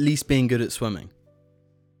crabbing. At least being good at swimming.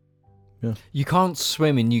 Yeah. You can't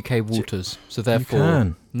swim in UK waters, so therefore you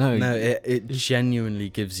can. No, it genuinely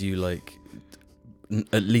gives you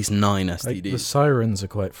at least 9 STDs. The sirens are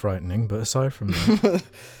quite frightening, but aside from that,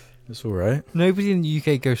 it's all right. Nobody in the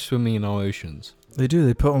UK goes swimming in our oceans. They do.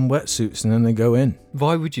 They put on wetsuits and then they go in.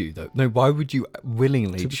 Why would you though? No, why would you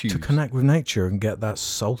willingly choose to connect with nature and get that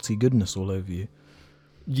salty goodness all over you?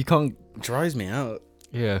 You can't. It dries me out.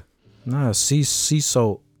 Yeah. No, sea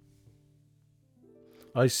salt.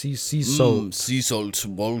 I see sea salt. Sea salt,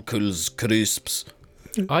 Walker's crisps.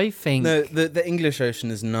 I think. No, the English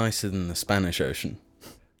Ocean is nicer than the Spanish Ocean.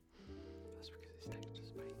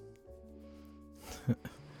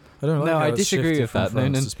 I don't like No, how I it's disagree shifted with from that.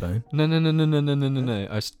 France to Spain. No.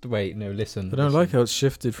 Wait, no, listen. I don't like how it's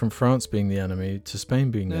shifted from France being the enemy to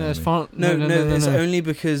Spain being the enemy. No, it's only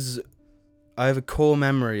because I have a core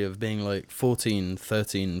memory of being 13,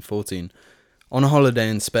 14, on a holiday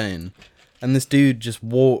in Spain, and this dude just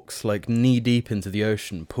walks knee deep into the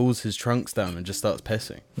ocean, pulls his trunks down and just starts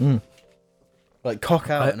pissing.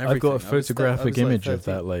 Cock out and everything. I've got a photographic image of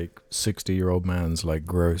that 60-year-old man's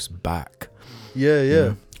gross back. Yeah. You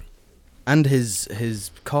know? And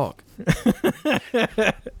his cock.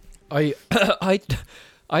 The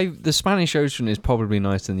Spanish Ocean is probably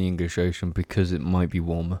nicer than the English Ocean because it might be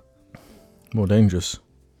warmer. More dangerous.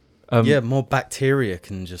 More bacteria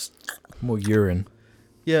can just... More urine.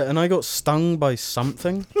 Yeah, and I got stung by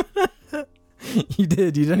something. You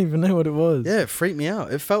did? You don't even know what it was? Yeah, it freaked me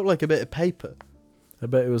out. It felt like a bit of paper. I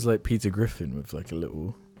bet it was like Peter Griffin with a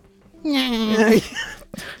little...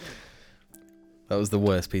 That was the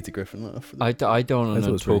worst Peter Griffin laugh. I don't want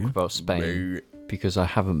to talk about Spain because I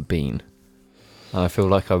haven't been. And I feel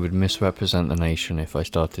like I would misrepresent the nation if I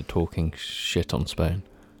started talking shit on Spain.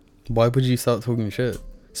 Why would you start talking shit?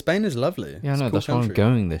 Spain is lovely. Yeah, no, that's why I'm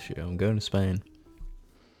going this year. I'm going to Spain.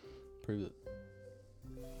 Prove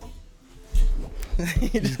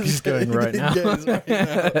it. He's going right now.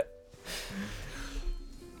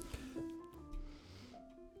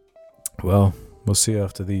 Well, we'll see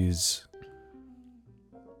after these.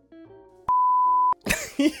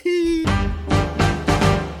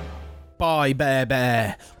 Bye, Bear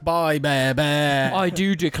Bear. Bye, Bear Bear. I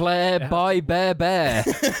do declare, bye, Bear Bear.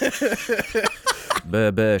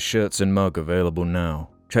 Bear Bear shirts and mug available now.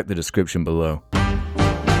 Check the description below.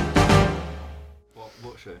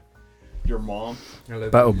 What show? Your mom.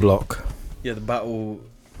 Battle Block. Yeah, the battle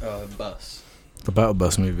bus. The Battle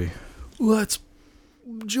Bus movie. Let's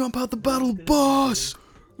jump out the battle bus.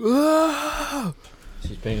 Ah!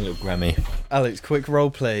 She's being a little Grammy. Alex, quick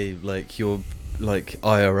roleplay, you're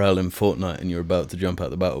IRL in Fortnite and you're about to jump out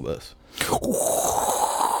the battle bus.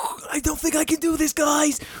 I don't think I can do this,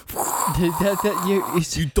 guys.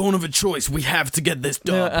 You don't have a choice. We have to get this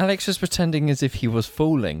done. No, Alex was pretending as if he was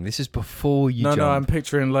falling. This is before you jump. No, I'm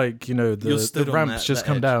picturing the ramps just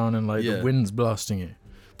come down and the wind's blasting you.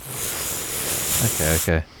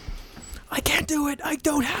 Okay. I can't do it. I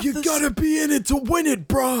don't have You gotta be in it to win it,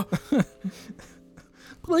 bruh.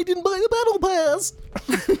 but I didn't buy the battle pass.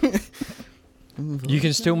 You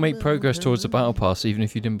can still make progress towards the battle pass even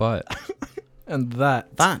if you didn't buy it. And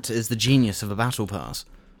that is the genius of a battle pass.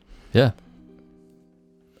 Yeah.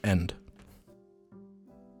 End.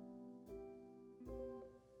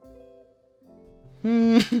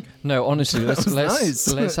 No, honestly, let's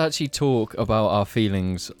nice. actually talk about our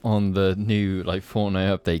feelings on the new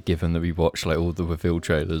Fortnite update. Given that we watched all the reveal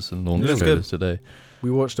trailers and launch trailers today,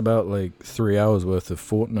 we watched about 3 hours worth of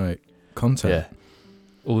Fortnite content. Yeah,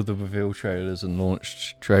 all the reveal trailers and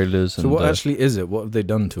launch trailers. So what actually is it? What have they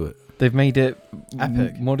done to it? They've made it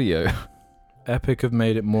epic. Modio. Epic have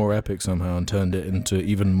made it more epic somehow and turned it into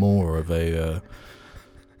even more of a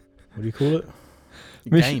what do you call it?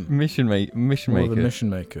 Mission More maker. of a mission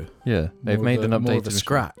maker. Yeah, they've More made of an a- update more of to a Mission-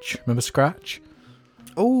 Scratch. Remember Scratch?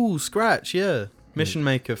 Oh, Scratch, yeah. Mission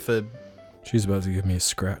Maker for... She's about to give me a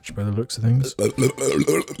scratch by the looks of things.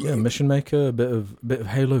 Yeah, mission maker, a bit of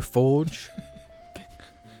Halo Forge.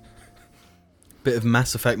 Bit of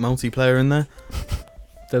Mass Effect multiplayer in there.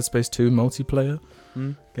 Dead Space 2 multiplayer.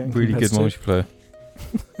 Getting Really good competitive. multiplayer.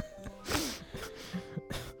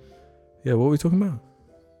 Yeah, what are we talking about?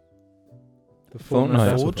 The Fortnite.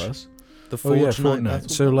 Battle Forge? Pass. The Oh yeah, Fortnite. Fortnite.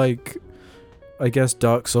 So I guess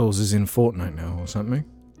Dark Souls is in Fortnite now or something.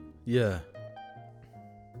 Yeah.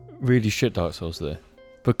 Really shit Dark Souls there.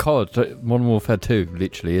 But COD, Modern Warfare 2,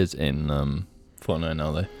 literally is in Fortnite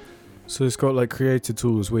now though. So it's got creator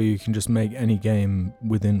tools where you can just make any game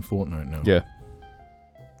within Fortnite now. Yeah.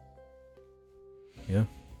 Yeah.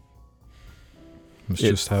 It's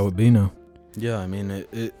just how it be now. Yeah, I mean,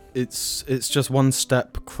 it's just one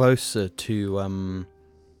step closer to,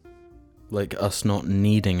 us not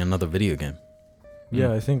needing another video game.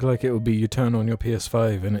 Yeah, I think it would be you turn on your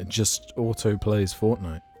PS5 and it just auto plays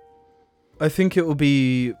Fortnite. I think it will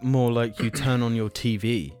be more like you turn on your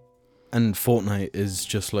TV and Fortnite is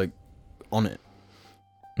just on it,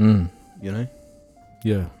 you know?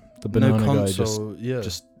 Yeah. The banana no guy console,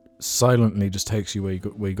 just silently just takes you where you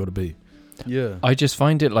got to be. Yeah. I just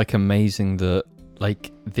find it amazing that I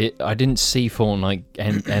didn't see Fortnite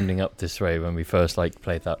ending up this way when we first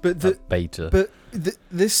played that beta. But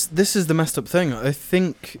this is the messed up thing. I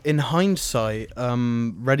think in hindsight,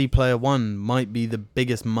 Ready Player One might be the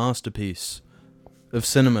biggest masterpiece of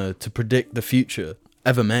cinema to predict the future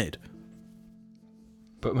ever made.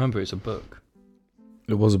 But remember, it's a book.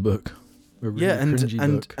 It was a book. A really Yeah, cringy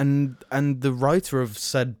book. and the writer of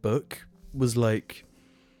said book was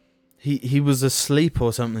he was asleep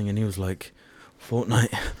or something, and he was like,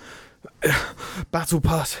 Fortnite, Battle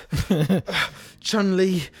Pass,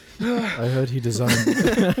 Chun-Li. I heard he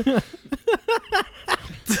designed.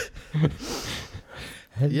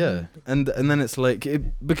 Yeah, and then it's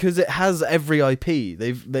because it has every IP.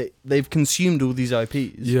 They've consumed all these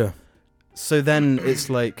IPs. Yeah. So then it's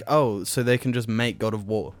so they can just make God of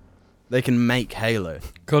War. They can make Halo.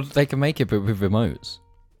 God, they can make it, but with remotes.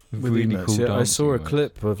 With really emotes, cool. yeah, I dancing saw a remotes.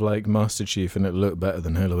 clip of Master Chief and it looked better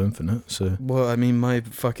than Halo Infinite. So Well, I mean, my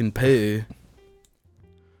fucking poo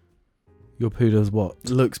your poo does what?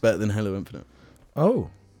 looks better than Halo Infinite. Oh.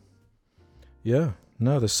 Yeah.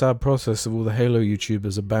 No, the sad process of all the Halo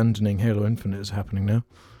YouTubers abandoning Halo Infinite is happening now.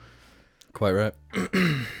 Quite right.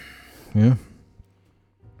 Yeah.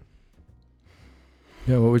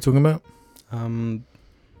 Yeah, what are we talking about?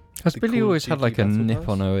 Has The Billy Call of always had Duty a Battle nip Pass?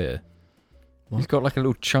 on her ear? What? He's got a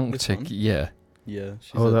little chunk This tick. one? Yeah. Yeah.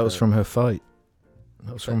 Oh, that was from her fight.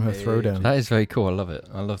 That was from her Hey. throwdown. That is very cool. I love it.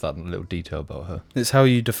 I love that little detail about her. It's how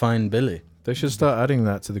you define Billy. They should start adding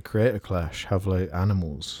that to the Creator Clash. Have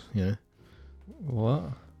animals, you know,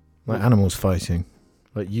 What? animals fighting,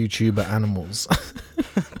 YouTuber animals.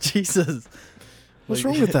 Jesus. What's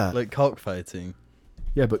wrong with that? Like cockfighting.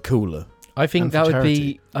 Yeah, but cooler. I think And that for would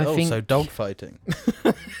be. charity. So dogfighting.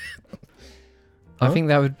 I think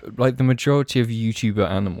that would the majority of YouTuber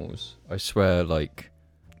animals. I swear, At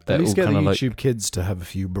they're least all get the kind of YouTube kids to have a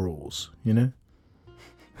few brawls, you know?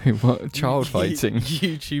 what child fighting.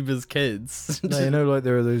 YouTubers' kids. No, you know,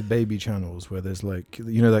 there are those baby channels where there's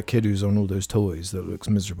that kid who's on all those toys that looks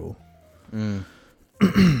miserable. Mm.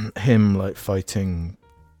 Him fighting,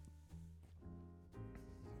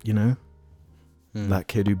 you know, Mm. that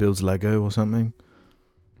kid who builds Lego or something.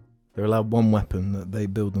 They're allowed one weapon that they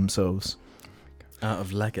build themselves Out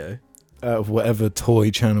of Lego. out of whatever toy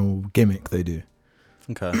channel gimmick they do.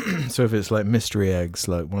 Okay. So if it's mystery eggs,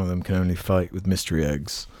 one of them can only fight with mystery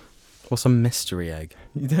eggs. What's a mystery egg?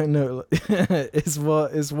 You don't know. It's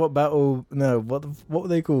what battle. No, what were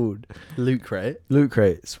they called? Loot crate. Loot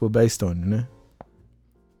crates were based on, you know.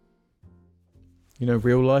 You know,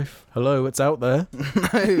 real life. Hello, it's out there.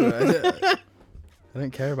 No, I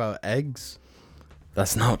don't care about eggs.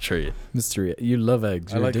 That's not true. Mystery. You love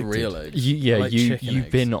eggs. I You're like addicted. real eggs. Yeah, I like you've chicken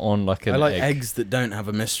eggs. been on like an I like egg eggs that don't have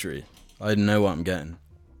a mystery. I know what I'm getting.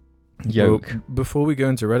 yolk. Well, before we go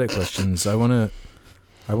into Reddit questions, I wanna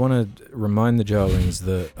remind the Jarlings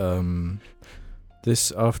that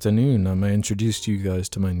this afternoon I introduced you guys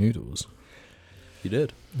to my noodles. You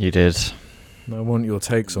did. You did. And I want your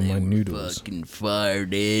takes on my noodles. Fucking fire,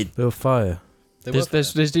 dude. They're fire. There's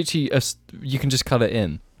literally you can just cut it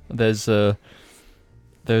in. There's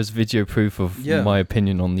video proof of Yeah. my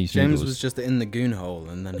opinion on these James noodles. was just in the goon hole,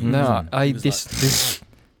 and then he No, he was this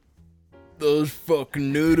those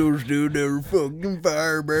fucking noodles, dude, they were fucking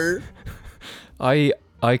fire, bro.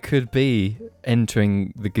 I could be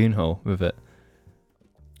entering the goon hole with it.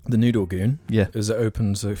 The noodle goon. Yeah, As it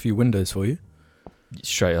opens a few windows for you.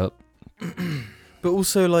 straight up. But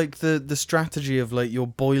also, like, the strategy of, like, you're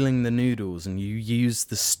boiling the noodles and you use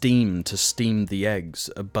the steam to steam the eggs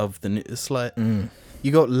above the it's like,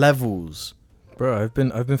 you got levels. Bro, I've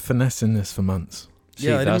been finessing this for months.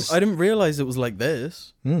 See, I didn't realize it was like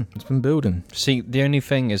this. It's been building. See, the only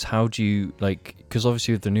thing is, how do you, like, because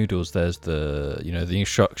obviously with the noodles, there's the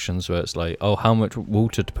instructions where it's like, oh, how much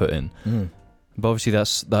water to put in. But obviously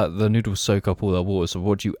that the noodles soak up all that water. So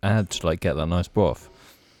what do you add to like get that nice broth?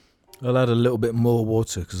 I'll add a little bit more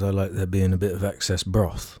water because I like there being a bit of excess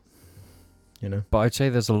broth. You know? But I'd say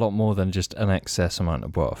there's a lot more than just an excess amount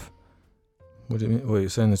of broth. What do you mean? What, you're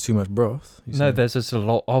saying there's too much broth? No, there's just a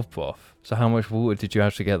lot of broth. So how much water did you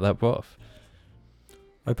have to get that broth?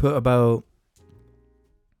 I put about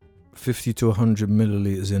 50 to 100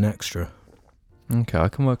 milliliters in extra. Okay, I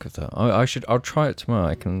can work with that. I'll try it tomorrow.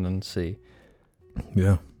 I can then see.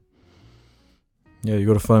 Yeah. Yeah, you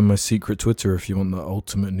got to find my secret Twitter if you want the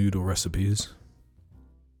ultimate noodle recipes.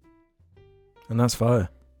 And that's fire.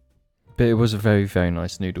 But it was a very, very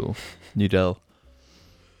nice noodle. Well,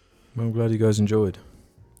 I'm glad you guys enjoyed.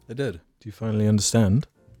 I did. Do you finally understand?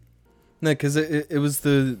 No, because it was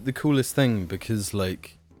the coolest thing, because,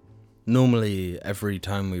 like, normally every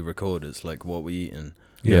time we record, it's like, what we eating.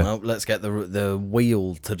 Yeah. Well, let's get the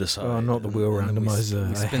wheel to decide. Oh, not the wheel And we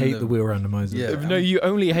randomizer. I spin hate the wheel randomizer. Yeah. No, you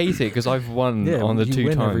only hate it because I've won Yeah, on the you two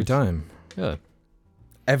win times. every time. Yeah.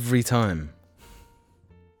 Every time.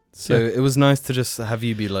 So Yeah. it was nice to just have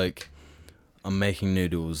you be like, I'm making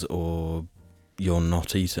noodles, or you're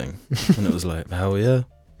not eating. And it was like, hell yeah,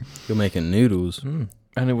 you're making noodles.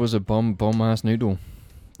 And it was a bomb ass noodle.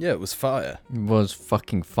 Yeah, it was fire. It was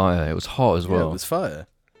fucking fire. It was hot as Yeah, well. it was fire.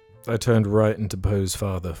 I turned right into Poe's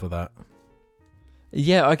father for that.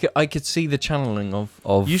 Yeah, I could see the channeling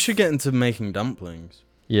of You should get into making dumplings.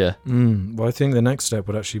 Yeah. Well, I think the next step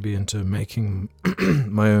would actually be into making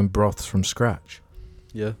my own broths from scratch.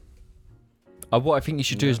 Yeah. What I think you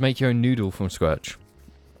should do is make your own noodle from scratch.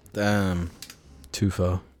 Damn. Too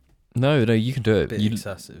far. No, you can do it. Bit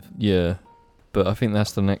excessive. Yeah. But I think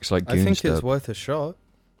that's the next like I goon think step. it's worth a shot.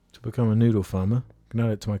 To become a noodle farmer, I can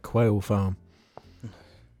add it to my quail farm.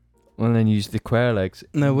 And then use the quail eggs.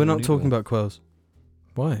 No, we're not Noodle. talking about quails.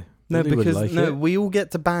 Why? No, Billy would because like no, it. we all get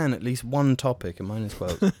to ban at least one topic, and mine is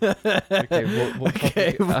quails. Okay, what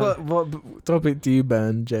Okay, topic? what topic do you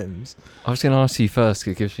ban, James? I was going to ask you first,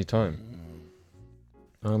 'cause it gives me time.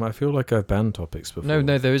 I feel like I've banned topics before.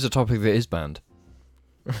 No, there is a topic that is banned.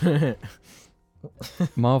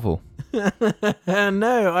 Marvel.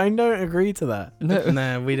 No, I don't agree to that.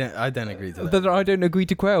 No, we don't. I don't agree to that. But I don't agree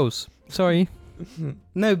to quails. Sorry.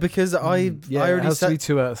 No, because I already it has to be said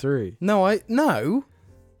 2 out of 3. no.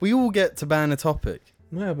 We all get to ban a topic.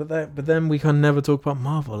 No, but then we can never talk about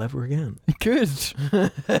Marvel ever again. Good.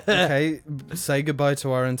 Okay, say goodbye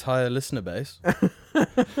to our entire listener base.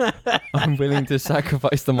 I'm willing to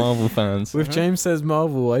sacrifice the Marvel fans. If James says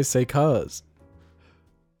Marvel, I say Cars.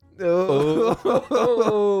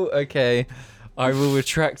 Oh, okay. I will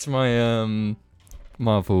retract my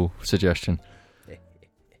Marvel suggestion.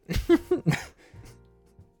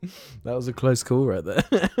 That was a close call right there.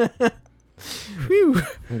 Whew.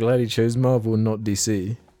 I'm glad he chose Marvel and not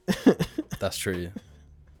DC. That's true.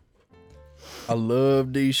 I love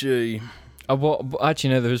DC. Actually,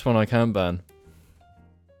 no, there is one I can ban.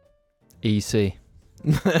 EC.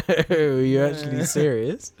 Are you actually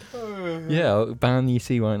serious? Yeah, I'll ban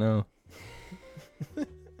EC right now.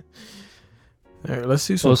 Alright, let's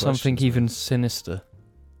do some Or something questions, even sinister.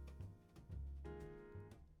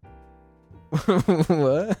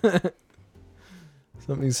 What?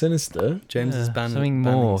 Something sinister? James is banning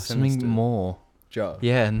something Sinister. more. Jar.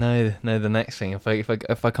 Yeah, no, the next thing.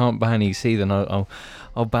 If I can't ban EC, then I'll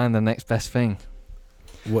ban the next best thing.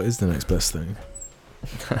 What is the next best thing?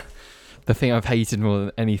 The thing I've hated more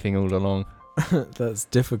than anything all along. That's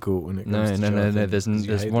difficult when it No, comes to no. jar There's things, 'cause you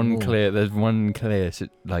there's hate one them all. clear. There's one clear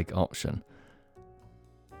like option.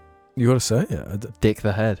 You gotta say it. Dick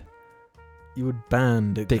the head. You would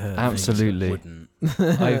ban Dick, Dick, the Head. absolutely. Wouldn't.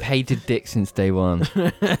 I've hated dick since day one.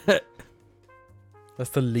 That's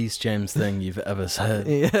the least James thing you've ever said.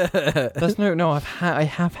 Yeah. That's no. I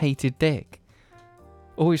have hated dick.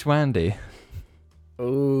 Always Randy.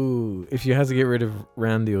 Oh, if you had to get rid of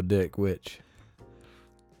Randy or Dick, which?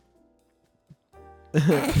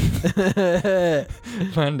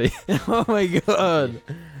 Randy. Oh my god.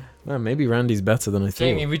 Man, maybe Randy's better than I thought.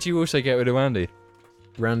 Jamie, would you also get rid of Randy?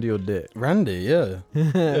 Randy or Dick? Randy, yeah.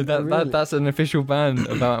 That's an official ban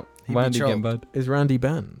about He'd be Randy getting chopped. banned. Is Randy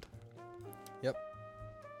banned? Yep.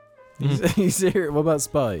 He's serious. What about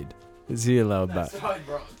Spide? Is he allowed back?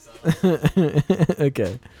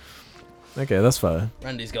 Okay. Okay, that's fair.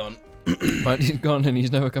 Randy's gone. But he's gone and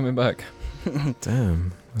he's never coming back.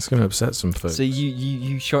 Damn, that's gonna upset some folks. So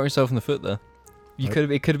you shot yourself in the foot there. It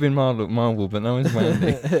could have been Marvel, but now it's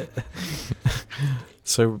Randy.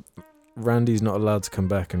 So Randy's not allowed to come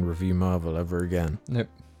back and review Marvel ever again. Nope.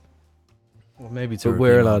 Well, maybe But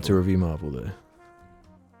we're allowed to review Marvel though.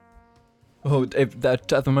 Well, at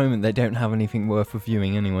the moment they don't have anything worth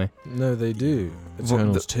reviewing anyway. No, they do. Well,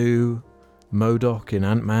 Eternals 2, MODOK in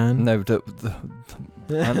Ant-Man. No, the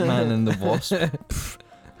Ant-Man and the Wasp.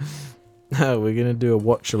 No, we're gonna do a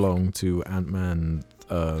watch along to Ant-Man.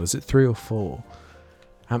 Was it 3 or 4?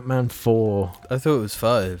 Ant-Man 4. I thought it was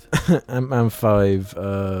 5. Ant-Man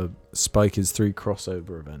 5. Spike is 3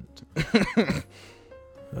 crossover event.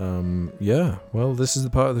 Yeah. Well, this is the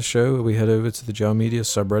part of the show where we head over to the Jar Media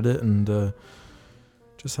subreddit and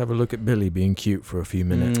just have a look at Billy being cute for a few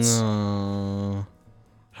minutes. No.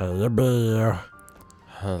 Hello, Billy.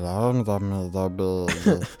 Hello,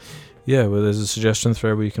 Yeah, well, there's a suggestion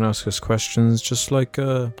thread where you can ask us questions, just like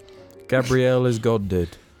Gabrielle is God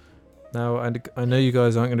did. Now, I know you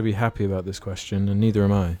guys aren't going to be happy about this question, and neither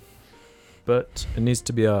am I. But it needs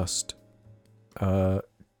to be asked.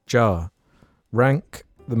 Jar, rank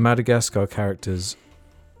the Madagascar characters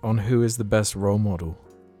on who is the best role model.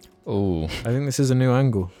 Oh, I think this is a new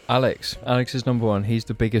angle. Alex. Alex is number one. He's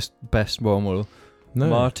the best role model. No,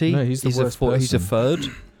 Marty. No, he's the worst He's a person. third.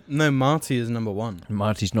 No, Marty is number 1.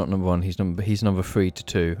 Marty's not number one. He's number 3 to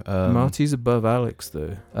 2. Marty's above Alex,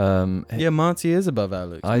 though. Yeah, Marty is above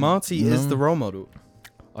Alex. Marty is the role model.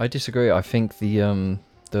 I disagree. I think the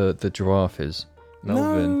giraffe is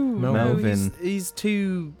Melvin. No, Melvin. He's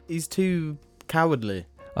too cowardly.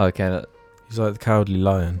 Okay. He's like the cowardly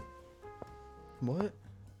lion. What?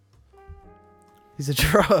 He's a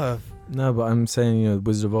giraffe. No, but I'm saying,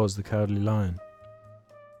 Wizard of Oz, the cowardly lion.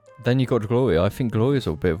 Then you got Gloria. I think Gloria's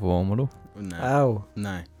a bit of a role model. No. Ow.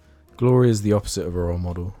 No. Gloria is the opposite of a role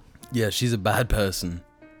model. Yeah, she's a bad person.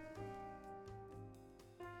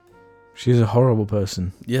 She's a horrible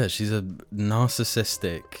person. Yeah, she's a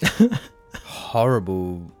narcissistic,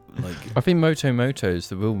 horrible, like... I think Moto is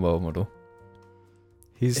the real role model.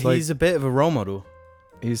 He's a bit of a role model.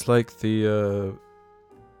 He's like the.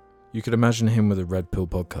 You could imagine him with a Red Pill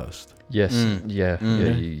podcast. Yes. Mm. Yeah.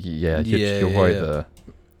 Mm. You're right there.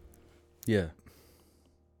 Yeah.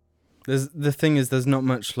 The thing is, there's not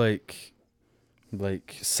much like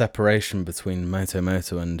separation between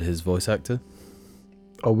Moto and his voice actor.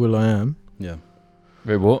 Oh, Will.i.am. Yeah.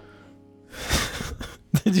 Wait, what?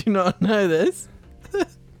 Did you not know this?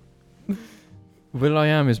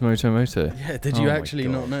 Will.i.am is Moto. Yeah. Did Oh you my actually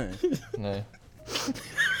not God. know? No.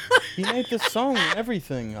 He made the song,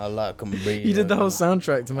 everything. I like 'em real. You did the whole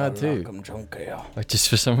soundtrack to Mad I 2. like 'em junky. I just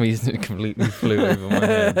for some reason it completely flew over my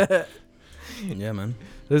head. Yeah, man.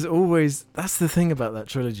 There's always. That's the thing about that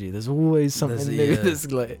trilogy. There's always something There's- new yeah.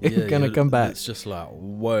 that's like Yeah, gonna come back. It's just like,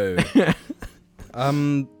 whoa.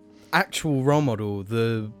 Actual role model,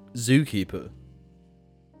 the zookeeper.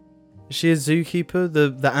 Is she a zookeeper?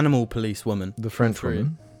 The animal police woman. The French Three.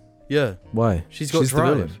 woman. Yeah. Why? She's got the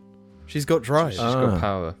drive. villain. She's got drive. She's Ah. got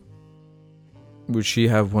power. Would she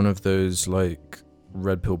have one of those like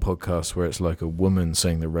Red Pill podcasts where it's like a woman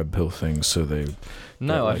saying the Red Pill thing, so they?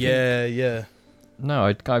 No, I think, yeah.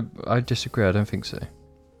 no, I disagree. I don't think so.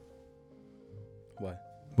 Why?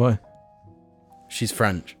 Why? She's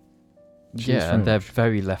French. She's Yeah, and they're French.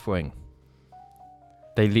 very left wing.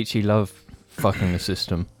 They literally love fucking the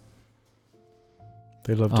system.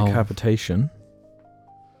 They love Oh. decapitation.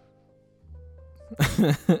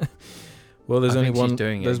 Well, there's I only think she's one.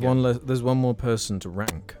 doing it There's again. there's one more person to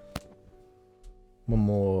rank. One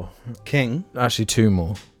more. King. Actually, 2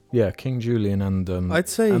 more. Yeah, King Julian and I'd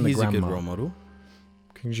say and the he's a good grandma. role model.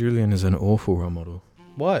 King Julian is an awful role model.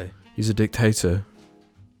 Why? He's a dictator.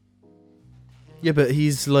 Yeah, but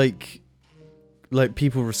he's like like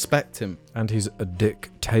people respect him. And he's a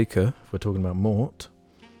dick taker, if we're talking about Mort.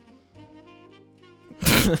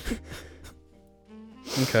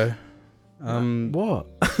 Okay. What?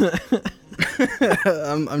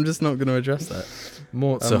 I'm just not going to address that.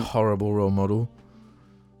 Mort's a horrible role model.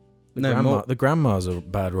 The grandma's a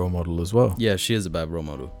bad role model as well. Yeah, she is a bad role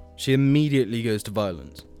model. She immediately goes to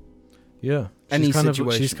violence. Yeah. Any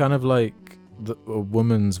situation. She's kind of like a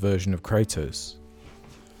woman's version of Kratos.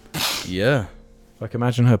 Yeah. Like,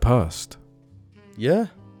 imagine her past. Yeah.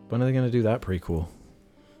 When are they going to do that prequel?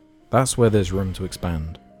 That's where there's room to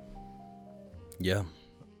expand. Yeah.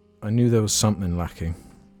 I knew there was something lacking.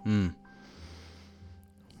 Mm.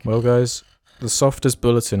 Well, guys, the softest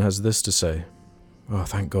bulletin has this to say. Oh,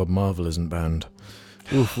 thank God Marvel isn't banned.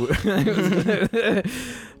 Oof.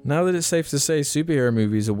 Now that it's safe to say superhero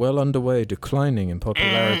movies are well underway, declining in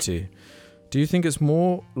popularity, do you think it's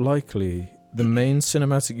more likely the main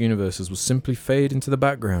cinematic universes will simply fade into the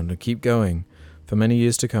background and keep going for many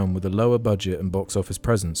years to come with a lower budget and box office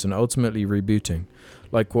presence and ultimately rebooting,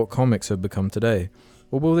 like what comics have become today?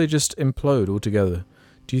 Or will they just implode altogether?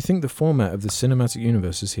 Do you think the format of the cinematic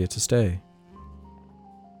universe is here to stay?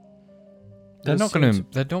 They're not going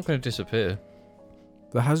to disappear.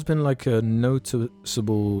 There has been like a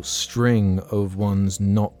noticeable string of ones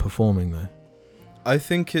not performing though. I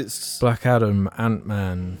think it's... Black Adam,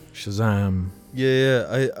 Ant-Man, Shazam.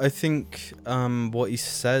 Yeah, I think what he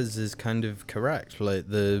says is kind of correct. Like,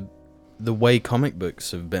 the way comic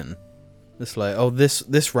books have been. It's like, oh,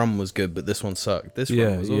 this run was good, but this one sucked. This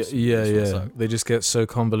run was awesome. Yeah. They just get so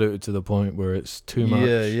convoluted to the point where it's too much.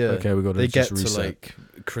 Yeah. Okay, we got to They just get reset. to, like,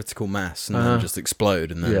 critical mass and then just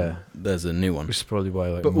explode, and then there's a new one. Which is probably why,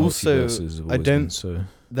 like, but also, multiverses have always been so...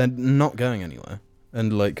 They're not going anywhere.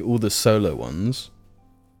 And, like, all the solo ones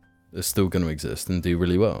are still going to exist and do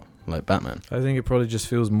really well, like Batman. I think it probably just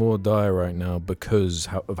feels more dire right now because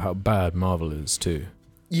of how bad Marvel is, too.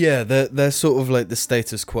 Yeah, they're sort of like the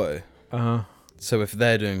status quo. Uh-huh. So if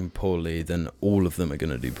they're doing poorly, then all of them are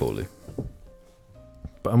going to do poorly.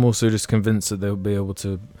 But I'm also just convinced that they'll be able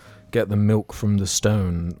to get the milk from the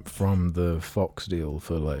stone from the Fox deal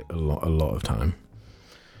for, like, a lot of time.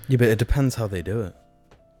 Yeah, but it depends how they do it.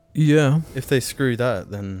 Yeah. If they screw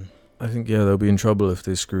that, then... I think, they'll be in trouble if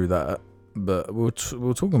they screw that. But we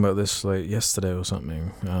were talking about this, like, yesterday or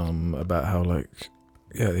something, about how, like,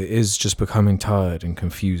 it is just becoming tired and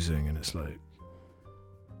confusing, and it's like...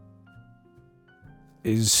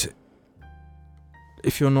 If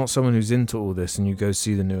you're not someone who's into all this and you go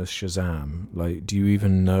see the newest Shazam, like, do you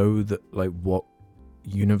even know that, like, what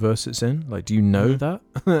universe it's in? Like, do you know that?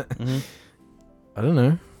 Mm-hmm. I don't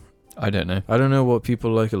know. I don't know. I don't know what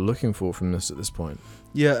people like are looking for from this at this point.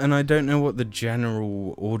 Yeah, and I don't know what the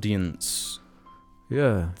general audience...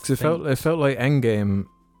 Yeah, because it felt like Endgame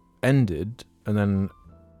ended, and then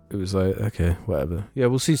it was like, okay, whatever. Yeah,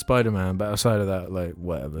 we'll see Spider-Man, but outside of that, like,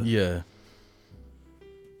 whatever. Yeah.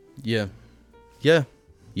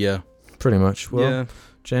 Pretty much. Well, yeah.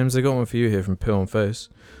 James, I got one for you here from Pill on Face.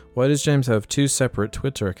 Why does James have 2 separate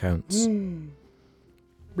Twitter accounts?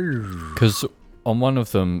 Because on one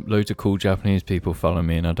of them, loads of cool Japanese people follow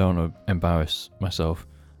me, and I don't want to embarrass myself.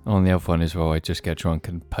 On the other one is where I just get drunk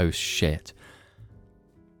and post shit.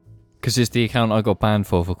 Because it's the account I got banned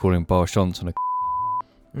for calling Boris Johnson a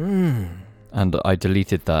and I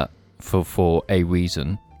deleted that for a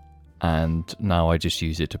reason, and now I just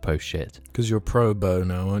use it to post shit. Because you're pro-Bo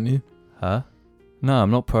now, aren't you? Huh? No, I'm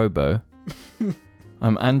not pro-Bo.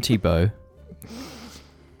 I'm anti-Bo.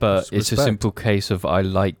 But it's a simple case of I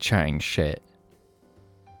like chatting shit.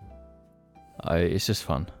 It's just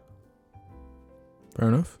fun. Fair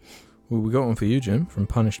enough. Well, we got one for you, Jim, from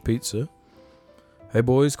Punished Pizza. Hey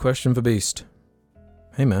boys, question for Beast.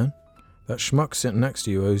 Hey man, that schmuck sitting next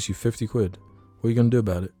to you owes you 50 quid. What are you going to do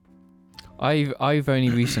about it? I've only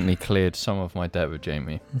recently cleared some of my debt with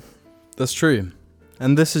Jamie. That's true.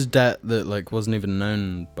 And this is debt that, like, wasn't even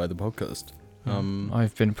known by the podcast.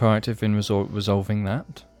 I've been proactive in resolving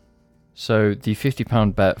that. So the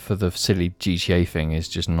 £50 bet for the silly GTA thing is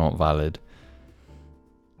just not valid.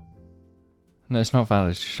 No, it's not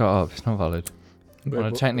valid. Shut up. It's not valid. On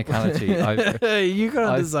a technicality, you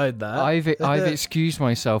can't decide that. I've excused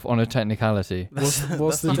myself on a technicality.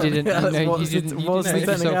 What's the You didn't make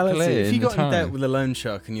yourself clear If you in the got in debt time. with a loan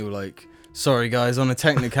shark and you were like, Sorry, guys. On a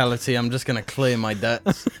technicality, I'm just gonna clear my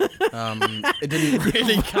debts. It didn't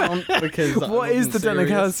really count because What is the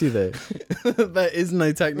technicality though? There is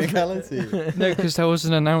no technicality. No, because there was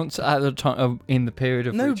an announce at the time in the period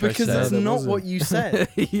of No, which because I that's said. not what you said.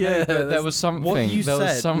 Yeah, But there was something. What you there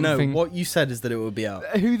was said. something. No, what you said is that it would be out.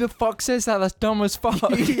 Who the fuck says that? That's dumb as fuck.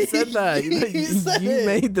 you said that. You said you it.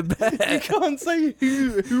 made the You bet. can't say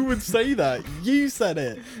who would say that. You said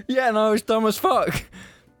it. Yeah, and I was dumb as fuck.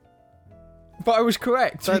 But I was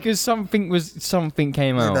correct That- because something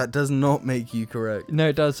came out. That does not make you correct. No,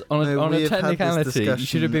 it does. On No, a we have had this technicality, you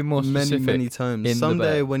should have been more specific. many times. in the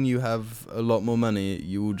Someday bet. when you have a lot more money,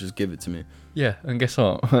 you will just give it to me. Yeah, and guess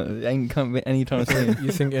what? It ain't coming anytime soon.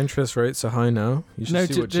 You think interest rates are high now? You should No,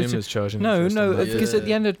 see to- what Jim to- is charging. No, interest on that. Yeah. because at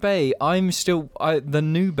the end of the day, I'm still. The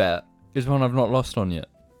new bet is one I've not lost on yet.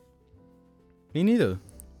 Me neither.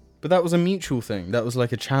 But that was a mutual thing. That was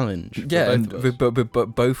like a challenge. for Yeah, both of us. but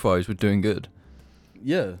both eyes were doing good.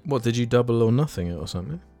 Yeah. What, did you double or nothing it or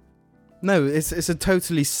something? No, it's a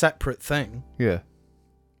totally separate thing. Yeah.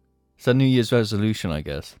 It's a New Year's resolution, I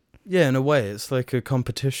guess. Yeah, in a way, it's like a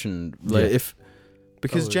competition. Like Yeah.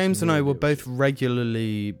 because it's James and I meal were deals. both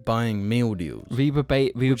regularly buying meal deals. We were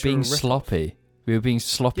Which are being a rip-off. sloppy. We were being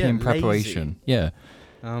sloppy Yeah, in preparation. Yeah.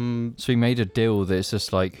 So we made a deal that it's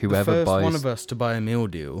just like the whoever first buys. one of us to buy a meal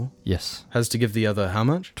deal Yes, has to give the other how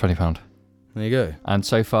much? £20. There you go. And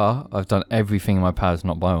so far, I've done everything in my power to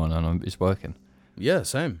not buy one, and it's working. Yeah,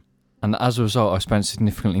 same. And as a result, I've spent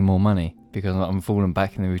significantly more money because I'm falling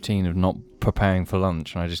back in the routine of not preparing for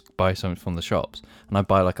lunch, and I just buy something from the shops. And I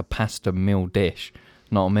buy like a pasta meal dish,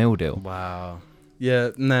 not a meal deal. Wow.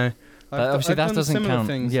 Yeah, no. Obviously, that done doesn't similar count.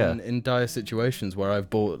 Things Yeah. in dire situations where I've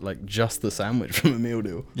bought like just the sandwich from a meal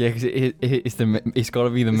deal. Yeah, because it's got to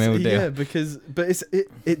be the meal deal. Yeah, but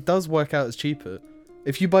it does work out as cheaper.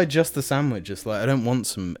 If you buy just the sandwich, it's like I don't want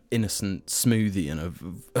some innocent smoothie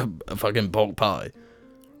and a fucking pork pie.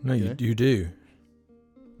 No, Yeah. you do.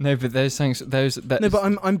 No, but there's things. No, but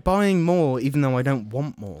I'm buying more even though I don't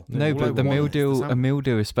want more. No, All I but the want meal is the deal, a sandwich. meal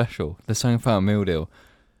deal is special. There's something about a meal deal.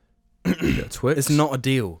 You get Twix. It's not a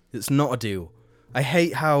deal. It's not a deal. I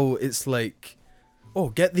hate how it's like, oh,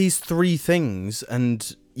 get these 3 things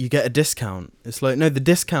and you get a discount. It's like, no, the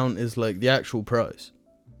discount is like the actual price.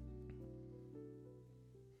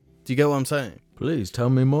 Do you get what I'm saying? Please tell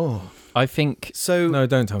me more. I think. So No,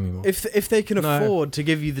 don't tell me more. if they can No. afford to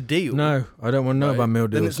give you the deal, No, I don't want to know right, about meal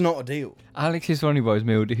then deals. it's not a deal. Alex is the only boy's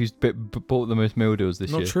meal who's bought the most meal deals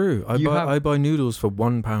this Not year. true. I buy noodles for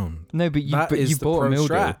 £1. No, but That is you the bought a pro meal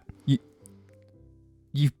strat. deal.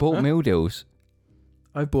 You've bought Huh? meal deals.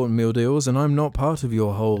 I bought meal deals, and I'm not part of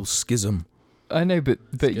your whole schism. I know, but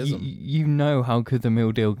Schism. you know how good the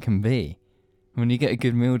meal deal can be. When you get a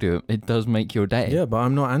good meal deal, it does make your day. Yeah, but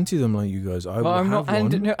I'm not anti them like you guys. I But will I'm have not.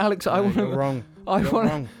 And one. no, Alex, I No, want. you're wrong. I You're want.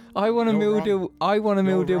 wrong. I want a You're meal wrong. deal. I want a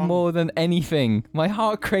meal You're deal wrong. more than anything. My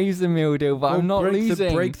heart craves a meal deal, but Well, I'm not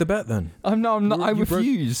losing. break the bet then. I'm not. I You broke-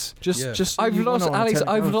 refuse. Just Yeah. say I've you won lost, it on Alex. 10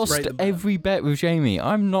 I've pounds. lost break the bet. every bet with Jamie.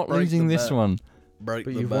 I'm not Break losing the this bet. one. Break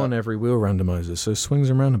But the you've bet. won every wheel randomizer, so swings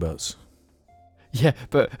and roundabouts. Yeah,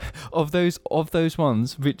 but of those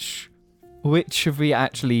ones, which have we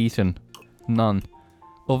actually eaten? None.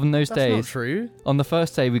 Of those That's not days, true. on the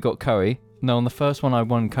first day we got curry. No, on the first one I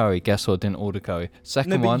won curry. Guess what? Didn't order curry. No,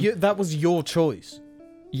 Second but one, that was your choice.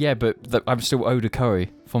 yeah, but I'm still owed a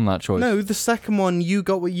curry from that choice. No, the second one you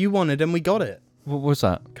got what you wanted and we got it. What was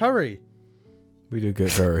that? Curry. We did get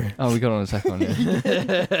curry. Oh, we got it on the second one.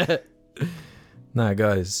 Yeah. Nah,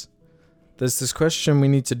 guys. There's this question we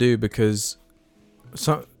need to do because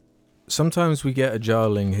sometimes we get a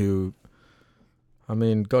jarling who, I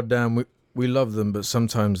mean, goddamn, we love them, but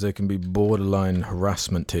sometimes they can be borderline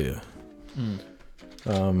harassment here.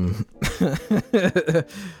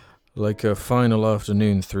 Like a final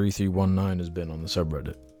afternoon 3319 has been on the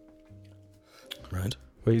subreddit. Right.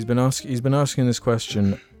 But he's been asking this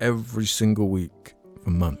question every single week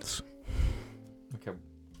for months. Okay,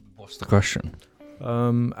 what's the question?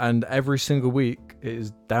 And every single week it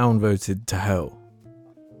is downvoted to hell.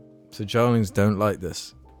 So jarlings don't like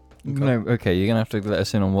this. No, okay, you're gonna have to let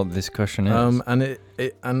us in on what this question is. And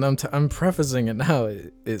I'm prefacing it now.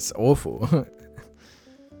 It's awful.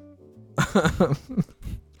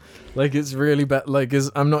 Like it's really bad. Like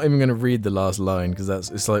I'm not even gonna read the last line because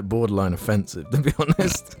it's like borderline offensive, to be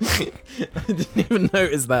honest. I didn't even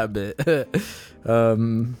notice that bit.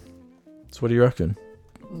 So what do you reckon?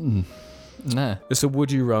 Nah. It's a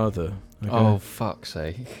would you rather. Okay? Oh, fuck's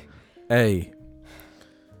sake. A.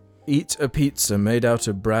 Eat a pizza made out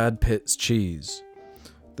of Brad Pitt's cheese.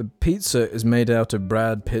 The pizza is made out of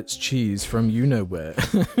Brad Pitt's cheese from you-know-where.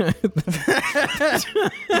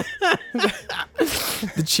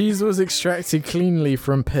 The cheese was extracted cleanly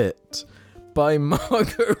from Pitt by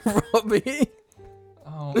Margot Robbie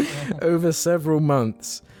over several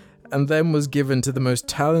months, and then was given to the most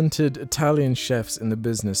talented Italian chefs in the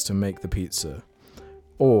business to make the pizza.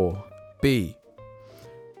 Or B.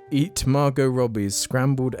 Eat Margot Robbie's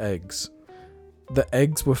scrambled eggs. The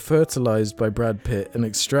eggs were fertilized by Brad Pitt and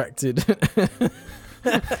extracted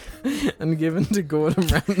and given to Gordon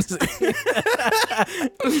Ramsay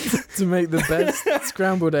to make the best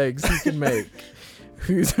scrambled eggs he can make.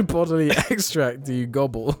 Whose bodily extract do you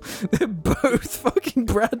gobble? They're both fucking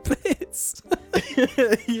Brad Pitts.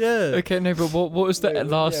 Yeah. Okay, no, but what was the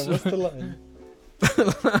last? Yeah, what's the line?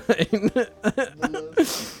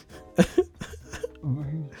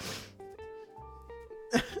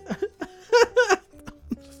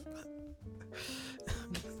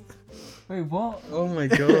 Wait, what? Oh my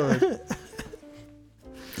god.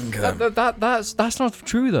 That's not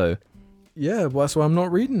true though. Yeah, well, that's why I'm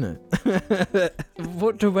not reading it.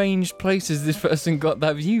 What deranged place has this person got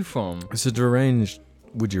that view from? It's a deranged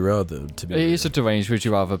would you rather, to be It is a deranged would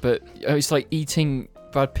you rather, but it's like eating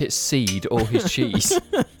Brad Pitt's seed or his cheese.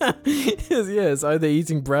 It's either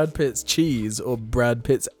eating Brad Pitt's cheese or Brad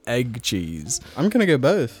Pitt's egg cheese. I'm gonna go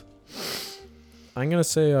both. I'm going to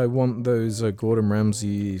say I want those Gordon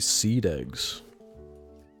Ramsay seed eggs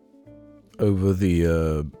over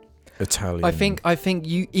the Italian. I think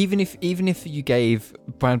you even if you gave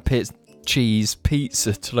Brad Pitt's cheese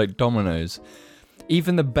pizza to like Domino's,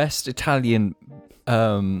 even the best Italian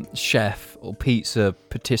chef or pizza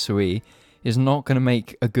patisserie is not going to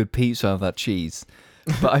make a good pizza out of that cheese.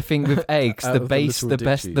 But I think with eggs, the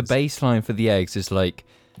baseline for the eggs is like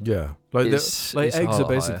it's eggs are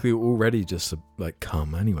basically already just like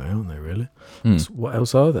cum anyway, aren't they? Really? Mm. What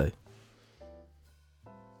else are they?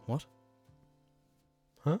 What?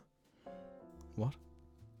 Huh? What?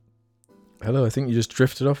 Hello, I think you just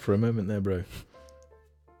drifted off for a moment there, bro.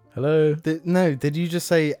 Hello? Did you just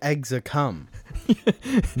say eggs are cum?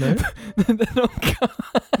 No? They're not cum.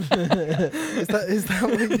 Is that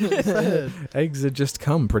what you said? Eggs are just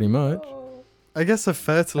cum, pretty much. I guess a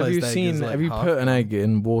fertilized egg is like have you half put an egg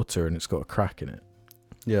in water and it's got a crack in it?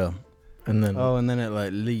 Yeah. And then and then it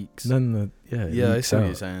like leaks. Then I leaks see what out.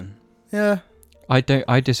 you're saying. Yeah.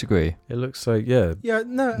 I disagree. It looks like Yeah,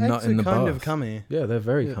 no, Not eggs in are the kind bath. of cummy. yeah, they're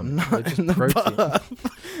very Yeah, cum. not They're just in the protein.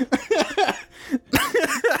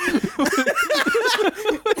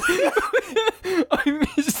 I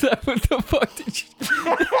missed that. What the fuck did you?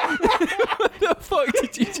 What the fuck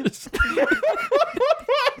did you just?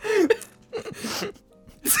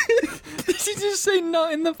 Did you just say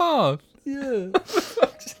nut in the bath? Yeah.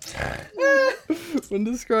 When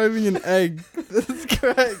describing an egg that's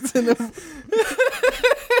cracked in a...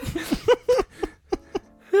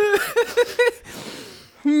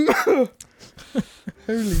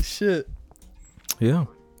 Holy shit. Yeah.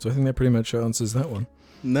 So I think that pretty much answers that one.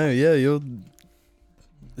 No, yeah,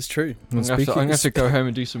 it's true. I'm going to have to go home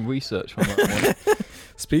and do some research on that one.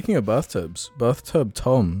 Speaking of bathtubs, Bathtub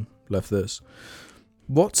Tom left this.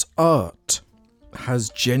 What art has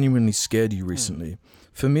genuinely scared you recently?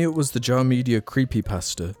 For me, it was the Jar Media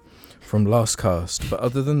creepypasta from last cast. But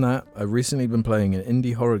other than that, I've recently been playing an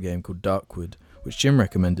indie horror game called Darkwood, which Jim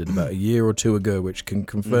recommended about a year or two ago, which can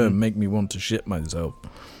confirm make me want to shit myself.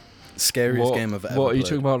 Scariest game I've ever What are you played.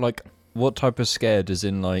 talking about? Like, what type of scared? As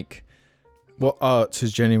in, like, What art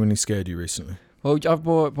has genuinely scared you recently?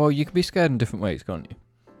 well, you can be scared in different ways, can't you?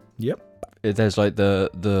 Yep. There's like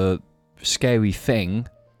the scary thing,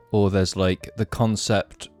 or there's like the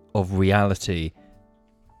concept of reality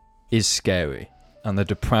is scary, and the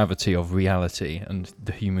depravity of reality and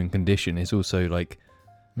the human condition is also like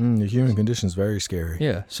The human condition is very scary.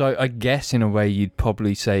 yeah. So I guess in a way you'd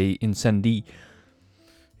probably say Incendi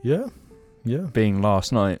Yeah. Yeah. being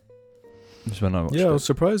last night is when I watched Yeah, I it. was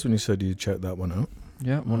surprised when you said you checked that one out.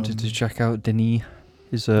 Yeah, wanted to check out Denis,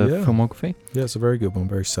 his Yeah. filmography. Yeah, it's a very good one.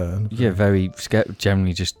 Very sad. Yeah, very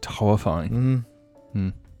generally just horrifying.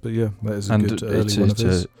 Mm. But yeah, that is a And good early one of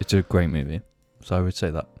his. it's a great movie. So I would say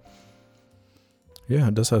that. Yeah,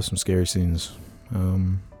 it does have some scary scenes.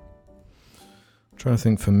 Trying to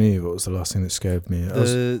think for me, what was the last thing that scared me?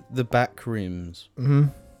 The back rooms.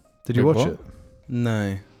 Did you watch what? it?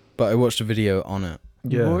 No, but I watched a video on it.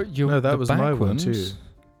 Yeah. No, that the was my one too. Backrooms?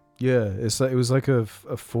 Yeah, it was like a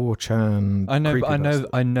 4chan. I know, creepypasta.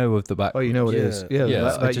 I know of the back. Oh, you know what it is? Yeah, Yeah,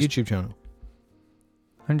 that I just- YouTube channel.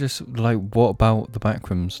 I'm just like, what about the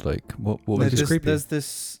backrooms? Like, what No, was it's it? creepy. There's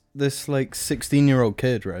this like 16-year-old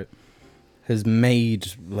kid, right? Has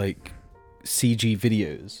made like CG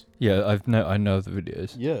videos. Yeah, I know the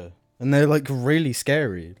videos. Yeah. And they're like really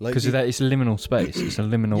scary. Like Because it's liminal space. It's a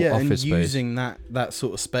liminal and office space. using that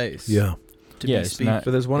sort of space. Yeah. To Yeah, be it's speak- not-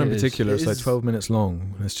 But there's one in It is- particular, it's it like is- 12 minutes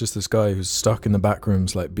long. And it's just this guy who's stuck in the back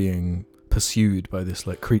rooms, like being pursued by this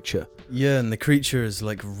like creature. Yeah, and the creature is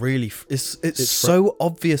like really. It's It's so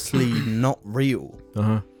obviously not real,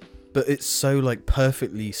 Uh-huh. but it's so like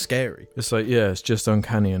perfectly scary. It's like, yeah, it's just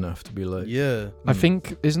uncanny enough to be like... Yeah. I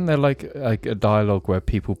think, isn't there like a dialogue where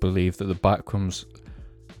people believe that the backrooms,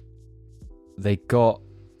 they got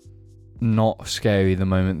not scary the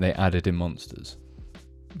moment they added in monsters?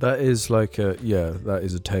 That is like that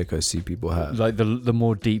is a take I see people have. Like the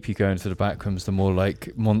more deep you go into the backrooms, the more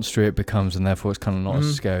like monster it becomes, and therefore it's kind of not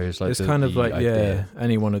as scary as like it's the, kind of the like, idea.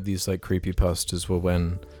 any one of these like creepypastas were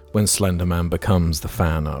when Slender Man becomes the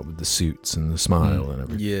fan art with the suits and the smile and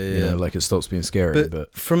everything. Yeah. Like it stops being scary,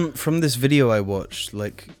 but From this video I watched,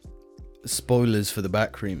 like, spoilers for the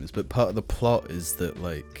backrooms, but part of the plot is that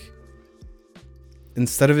like,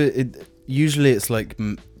 instead of it usually it's like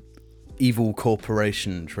evil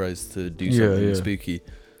corporation tries to do something spooky,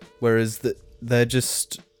 whereas that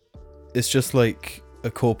it's just like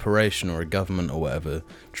a corporation or a government or whatever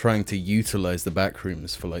trying to utilize the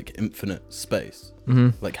backrooms for like infinite space,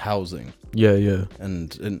 like housing. Yeah.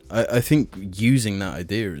 And I think using that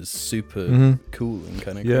idea is super cool and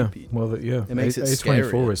kind of creepy. Well, It makes it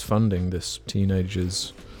A24 scarier. is funding this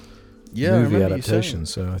teenagers Yeah, I movie remember you adaptation,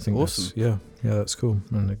 saying. so I think Awesome. that's that's cool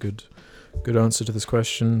and a good answer to this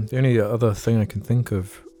question. The only other thing I can think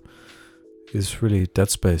of is really Dead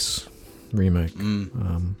Space remake.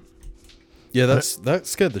 Yeah, that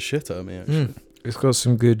scared the shit out of me actually. It's got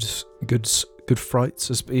some good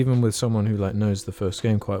frights, even with someone who like knows the first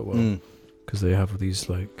game quite well, because they have these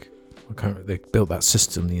like they built that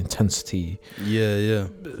system, the intensity Yeah.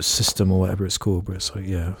 system or whatever it's called, but it's like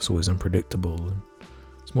it's always unpredictable and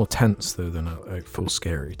it's more tense though than like full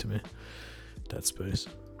scary to me. Dead Space.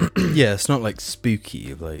 Yeah, it's not like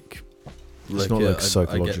spooky, like It's not like I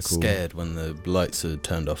psychological. get scared when the lights are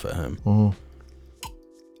turned off at home. Oh.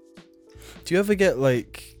 Do you ever get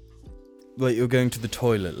like you're going to the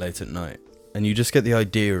toilet late at night and you just get the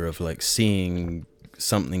idea of like seeing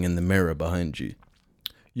something in the mirror behind you?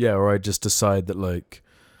 Yeah, or I just decide that like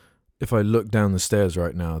if I look down the stairs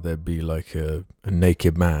right now, there'd be like a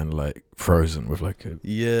naked man like frozen with like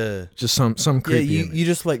just some creepy. Yeah, image. you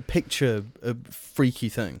just like picture a freaky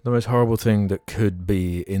thing. The most horrible thing that could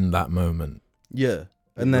be in that moment. Yeah,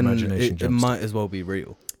 and Your then imagination it jumps might as well be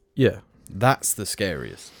real. Yeah. That's the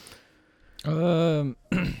scariest. I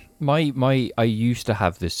used to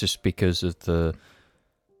have this just because of the.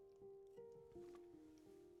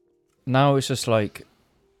 Now it's just like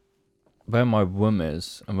where my room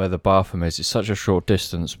is and where the bathroom is. It's such a short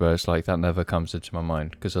distance where it's like that never comes into my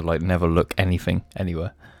mind because I like never look anything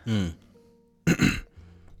anywhere.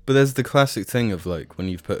 But there's the classic thing of like when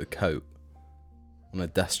you've put a coat on a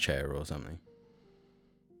desk chair or something.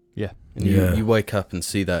 Yeah. And you wake up and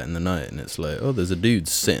see that in the night and it's like, oh, there's a dude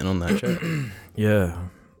sitting on that chair. Yeah.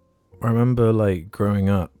 I remember like growing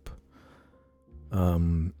up, I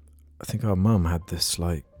think our mum had this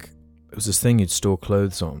like, it was this thing you'd store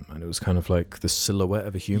clothes on and it was kind of like the silhouette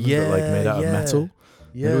of a human but like made out of metal.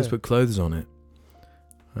 Yeah. You'd always put clothes on it.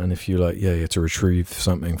 And if you like, you had to retrieve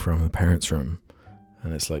something from the parents' room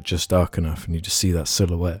and it's like just dark enough and you just see that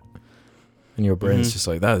silhouette and your brain's just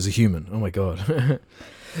like, that is a human. Oh my God.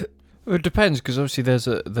 Well, it depends because obviously there's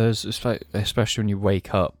especially when you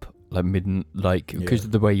wake up because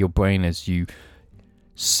of the way your brain is, you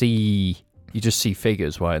just see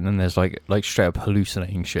figures, right? And then there's like straight up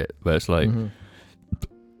hallucinating shit where it's like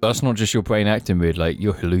that's not just your brain acting weird, like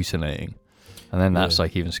you're hallucinating, and then that's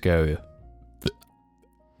like even scarier.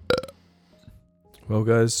 Well,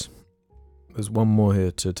 guys, there's one more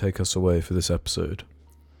here to take us away for this episode.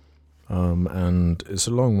 And it's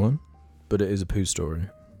a long one, but it is a poo story.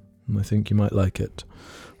 And I think you might like it.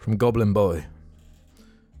 From Goblin Boy.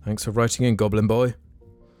 Thanks for writing in, Goblin Boy.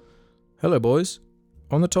 Hello, boys.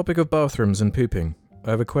 On the topic of bathrooms and pooping,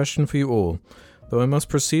 I have a question for you all, though I must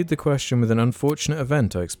precede the question with an unfortunate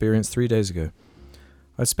event I experienced 3 days ago.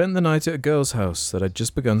 I spent the night at a girl's house that I'd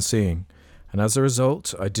just begun seeing, and as a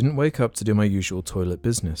result, I didn't wake up to do my usual toilet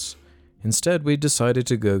business. Instead, we decided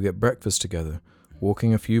to go get breakfast together,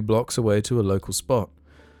 walking a few blocks away to a local spot.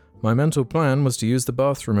 My mental plan was to use the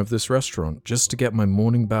bathroom of this restaurant just to get my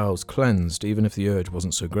morning bowels cleansed, even if the urge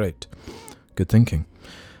wasn't so great. Good thinking.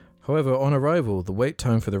 However, on arrival, the wait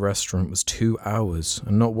time for the restaurant was 2 hours,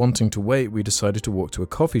 and not wanting to wait, we decided to walk to a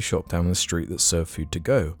coffee shop down the street that served food to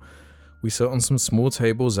go. We sat on some small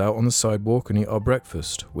tables out on the sidewalk and eat our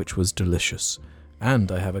breakfast, which was delicious.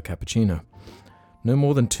 And I have a cappuccino. No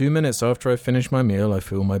more than 2 minutes after I finish my meal, I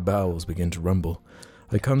feel my bowels begin to rumble.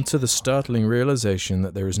 I come to the startling realization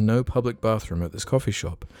that there is no public bathroom at this coffee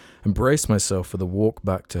shop and brace myself for the walk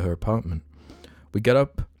back to her apartment. We get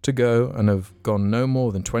up to go and have gone no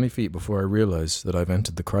more than 20 feet before I realize that I've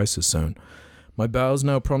entered the crisis zone. My bowels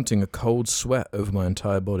now prompting a cold sweat over my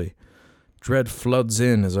entire body. Dread floods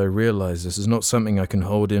in as I realize this is not something I can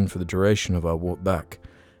hold in for the duration of our walk back,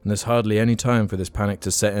 and there's hardly any time for this panic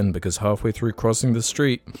to set in because halfway through crossing the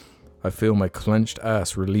street, I feel my clenched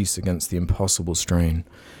ass release against the impossible strain.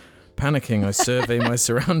 Panicking, I survey my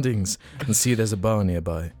surroundings and see there's a bar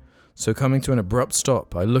nearby. So coming to an abrupt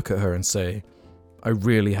stop, I look at her and say, "I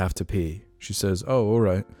really have to pee." She says, "Oh, all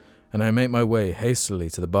right," and I make my way hastily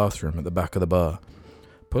to the bathroom at the back of the bar.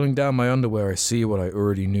 Pulling down my underwear, I see what I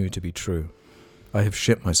already knew to be true. I have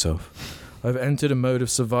shit myself. I've entered a mode of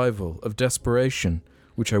survival, of desperation,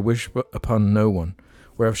 which I wish upon no one,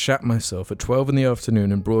 where I've shat myself at 12 in the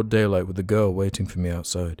afternoon in broad daylight with the girl waiting for me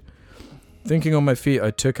outside. Thinking on my feet,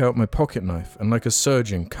 I took out my pocket knife and like a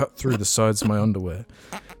surgeon cut through the sides of my underwear,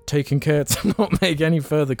 taking care to not make any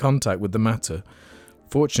further contact with the matter.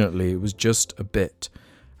 Fortunately, it was just a bit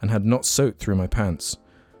and had not soaked through my pants,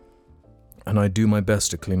 and I do my best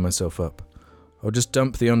to clean myself up. I'll just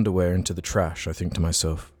dump the underwear into the trash, I think to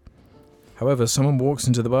myself. However, someone walks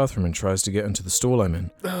into the bathroom and tries to get into the stall I'm in.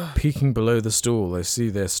 Peeking below the stall, I see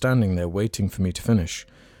they're standing there waiting for me to finish,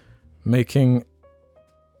 making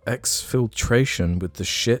exfiltration with the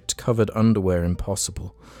shit-covered underwear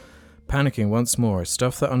impossible. Panicking once more, I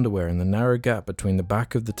stuff the underwear in the narrow gap between the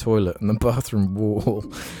back of the toilet and the bathroom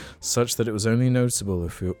wall, such that it was only noticeable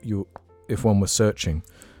if one was searching.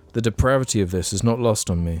 The depravity of this is not lost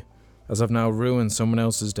on me, as I've now ruined someone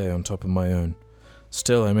else's day on top of my own.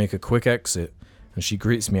 Still, I make a quick exit, and she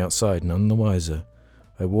greets me outside, none the wiser.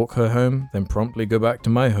 I walk her home, then promptly go back to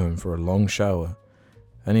my home for a long shower.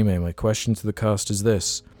 Anyway, my question to the cast is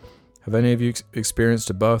this. Have any of you experienced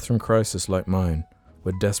a bathroom crisis like mine,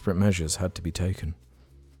 where desperate measures had to be taken?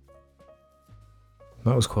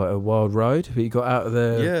 That was quite a wild ride, but you got out of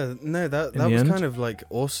there. Yeah, no, that was kind of like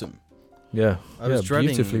awesome. Yeah, I was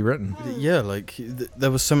dreading, beautifully written. Yeah, like there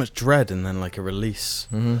was so much dread and then like a release.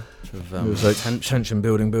 Mm-hmm. Of, it was like tension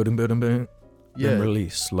building, then yeah,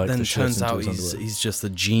 release. Like then the turns out he's just a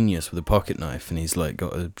genius with a pocket knife, and he's like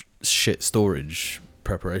got a shit storage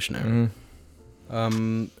preparation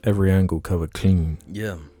area. Every angle covered clean.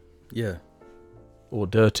 Yeah, yeah, or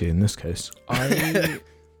dirty in this case. I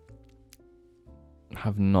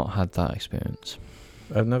have not had that experience.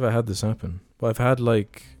 I've never had this happen, but I've had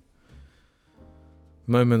like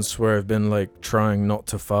moments where I've been like trying not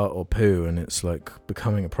to fart or poo, and it's like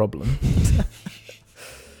becoming a problem.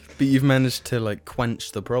 But you've managed to like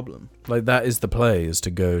quench the problem. Like that is the play, is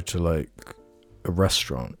to go to like a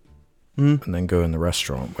restaurant and then go in the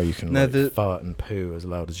restaurant where you can fart and poo as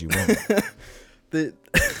loud as you want. The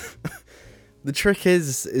trick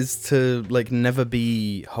is to like never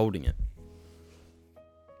be holding it.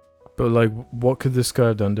 But like, what could this guy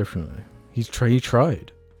have done differently? He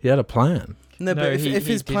tried. He had a plan. No, but if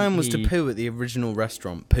his plan was to poo at the original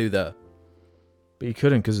restaurant, poo there. But he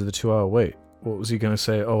couldn't because of the 2-hour wait. What was he going to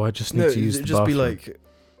say? Oh, I just need to use the bathroom. Just be like,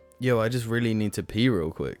 yo, I just really need to pee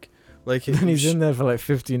real quick. Like, then he's in there for like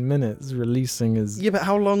 15 minutes releasing his... Yeah, but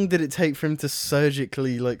how long did it take for him to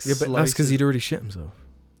surgically like slice? Yeah, but that's because he'd already shit himself.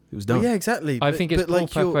 It was done. Well, yeah, exactly. I think it's poor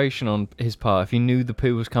preparation on his part. If he knew the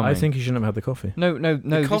poo was coming, I think he shouldn't have had the coffee. No.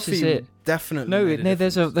 The coffee this is it. Definitely. No.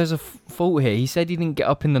 There's a fault here. He said he didn't get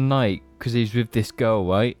up in the night because he was with this girl,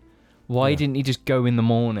 right? Why didn't he just go in the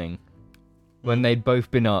morning when they'd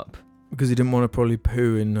both been up? Because he didn't want to probably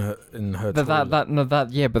poo in her toilet.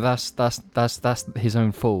 But that's his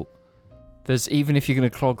own fault. There's even if you're gonna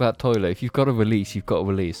clog that toilet, if you've got to release, you've got to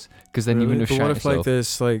release. Because then you wouldn't have shat yourself. What if like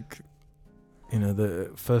there's like, you know,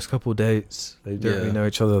 the first couple dates, they don't really know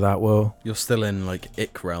each other that well. You're still in like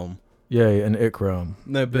ick realm. Yeah, in ick realm.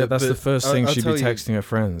 No, but that's the first thing she'd be texting you. her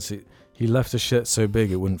friends. He left a shit so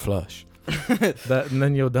big it wouldn't flush. And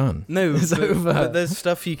then you're done. No, it's over. But there's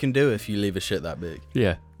stuff you can do if you leave a shit that big.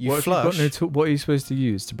 Yeah. You flush. What are you supposed to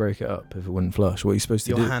use to break it up if it wouldn't flush? What are you supposed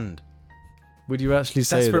to do? Your hand. Would you actually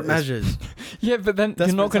say desperate measures? Yeah, but then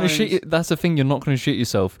you're not going to shit. That's the thing. You're not going to shit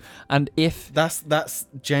yourself. And if that's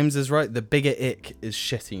James is right. The bigger ick is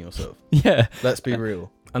shitting yourself. Yeah. Let's be real.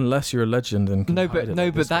 Unless you're a legend and but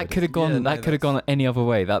that could have gone. That could have gone any other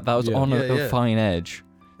way. That was on a fine edge.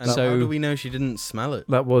 And so how do we know she didn't smell it?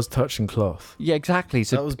 That was touching cloth. Yeah, exactly.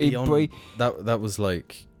 So that was beyond. That was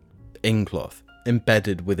like in cloth,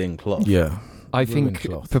 embedded within cloth. Yeah. I ruin think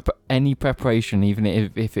cloth. any preparation, even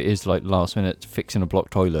if it is like last minute fixing a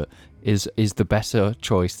blocked toilet, is the better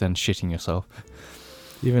choice than shitting yourself.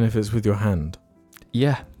 Even if it's with your hand.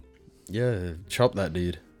 Yeah. Yeah, chop that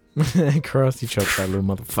dude. Karate chop that little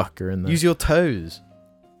motherfucker in there. Use your toes.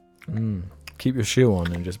 Keep your shoe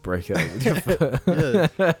on and just break it up with your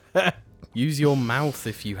foot. Yeah. Use your mouth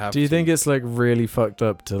if you have Do you to. think it's like really fucked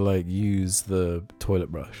up to like use the toilet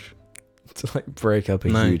brush to like break up a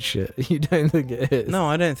No. huge shit? You don't think it is? No,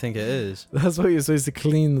 I don't think it is. That's what you're supposed to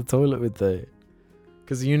clean the toilet with, though.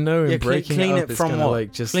 Because you know, in breaking clean it up, it from it's gonna what?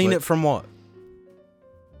 like just Clean like, it from what?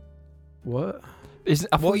 What?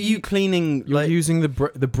 What are you cleaning? You're Like using the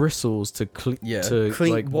bristles to clean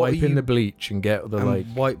like what are wipe in you- the bleach and get the and like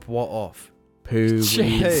wipe what off? poo, Shit.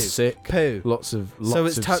 weed, Poo. sick, Poo. lots of So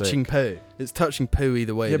it's of touching sick. poo. It's touching poo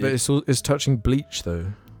either way. Yeah, dude. but it's touching bleach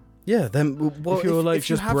though. Yeah, then what if you're like if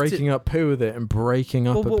you just have breaking up poo with it and breaking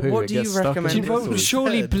up Well, a poo, what it do you gets stuck recommend in it the for? toilet.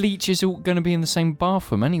 Surely Head. bleach is all going to be in the same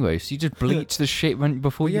bathroom anyway, so you just bleach the shit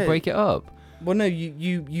before Well, you yeah. break it up. Well, no,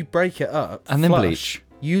 you break it up And then flush, bleach.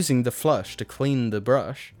 using the flush to clean the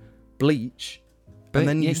brush, bleach, But and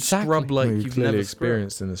then you exactly. scrub like Well, you're you've clearly never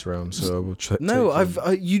experienced in this realm, so I will check. No,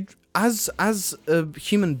 you as a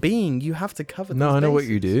human being, you have to cover. No, these I know what bases.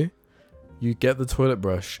 you do. You get the toilet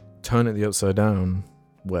brush, turn it the upside down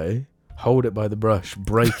way, hold it by the brush,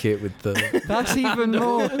 break it with the. That's even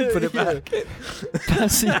more. Put it back.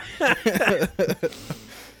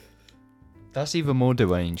 That's even more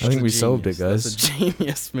deranged. I think That's a we solved it, genius. guys. That's a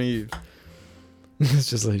genius move. It's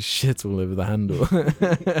just like shit all over the handle.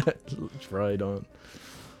 Dried on.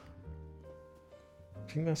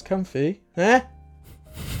 Think that's comfy? Eh?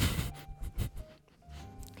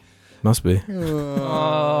 Must be.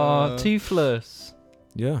 Oh, toothless.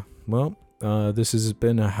 Yeah. Well, this has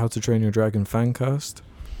been a How to Train Your Dragon fan cast.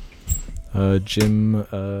 Jim.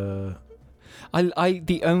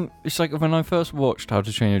 It's like when I first watched How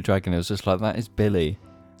to Train Your Dragon, it was just like, that is Billy.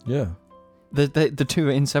 Yeah. The two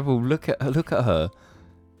are inseparable. Look at her.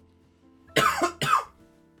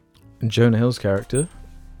 And Jonah Hill's character.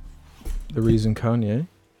 The reason Kanye.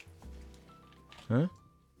 Huh?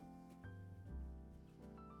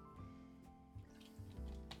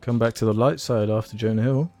 Come back to the light side after Jonah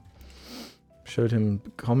Hill. Showed him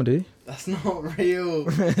comedy. That's not real.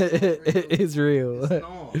 It is real. It's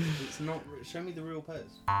not. It's not. Show me the real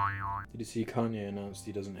post. Did you see Kanye announced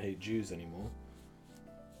he doesn't hate Jews anymore?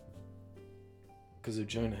 Because of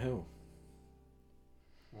Jonah Hill.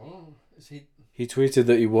 What is he? He tweeted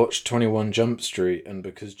that he watched 21 Jump Street, and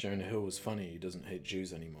because Jonah Hill was funny, he doesn't hate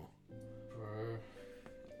Jews anymore.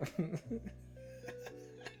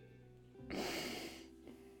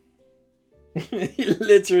 he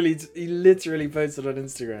literally posted on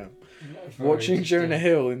Instagram. Watching Jonah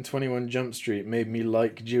Hill in 21 Jump Street made me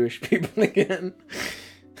like Jewish people again.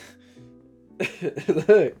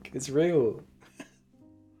 Look, it's real.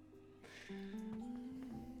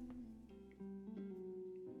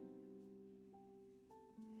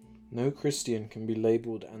 No Christian can be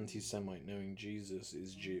labelled anti-Semite knowing Jesus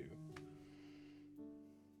is Jew.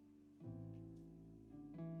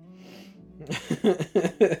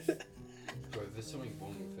 Bro, there's something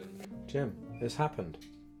wrong with him. Jim, this happened.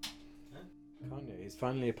 Kanye, he's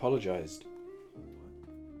finally apologised.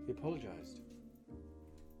 He apologised.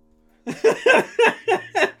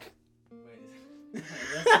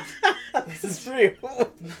 This is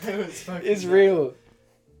real. No, It's real.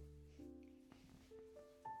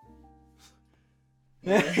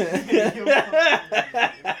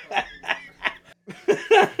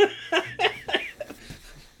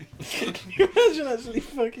 Imagine actually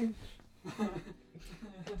fucking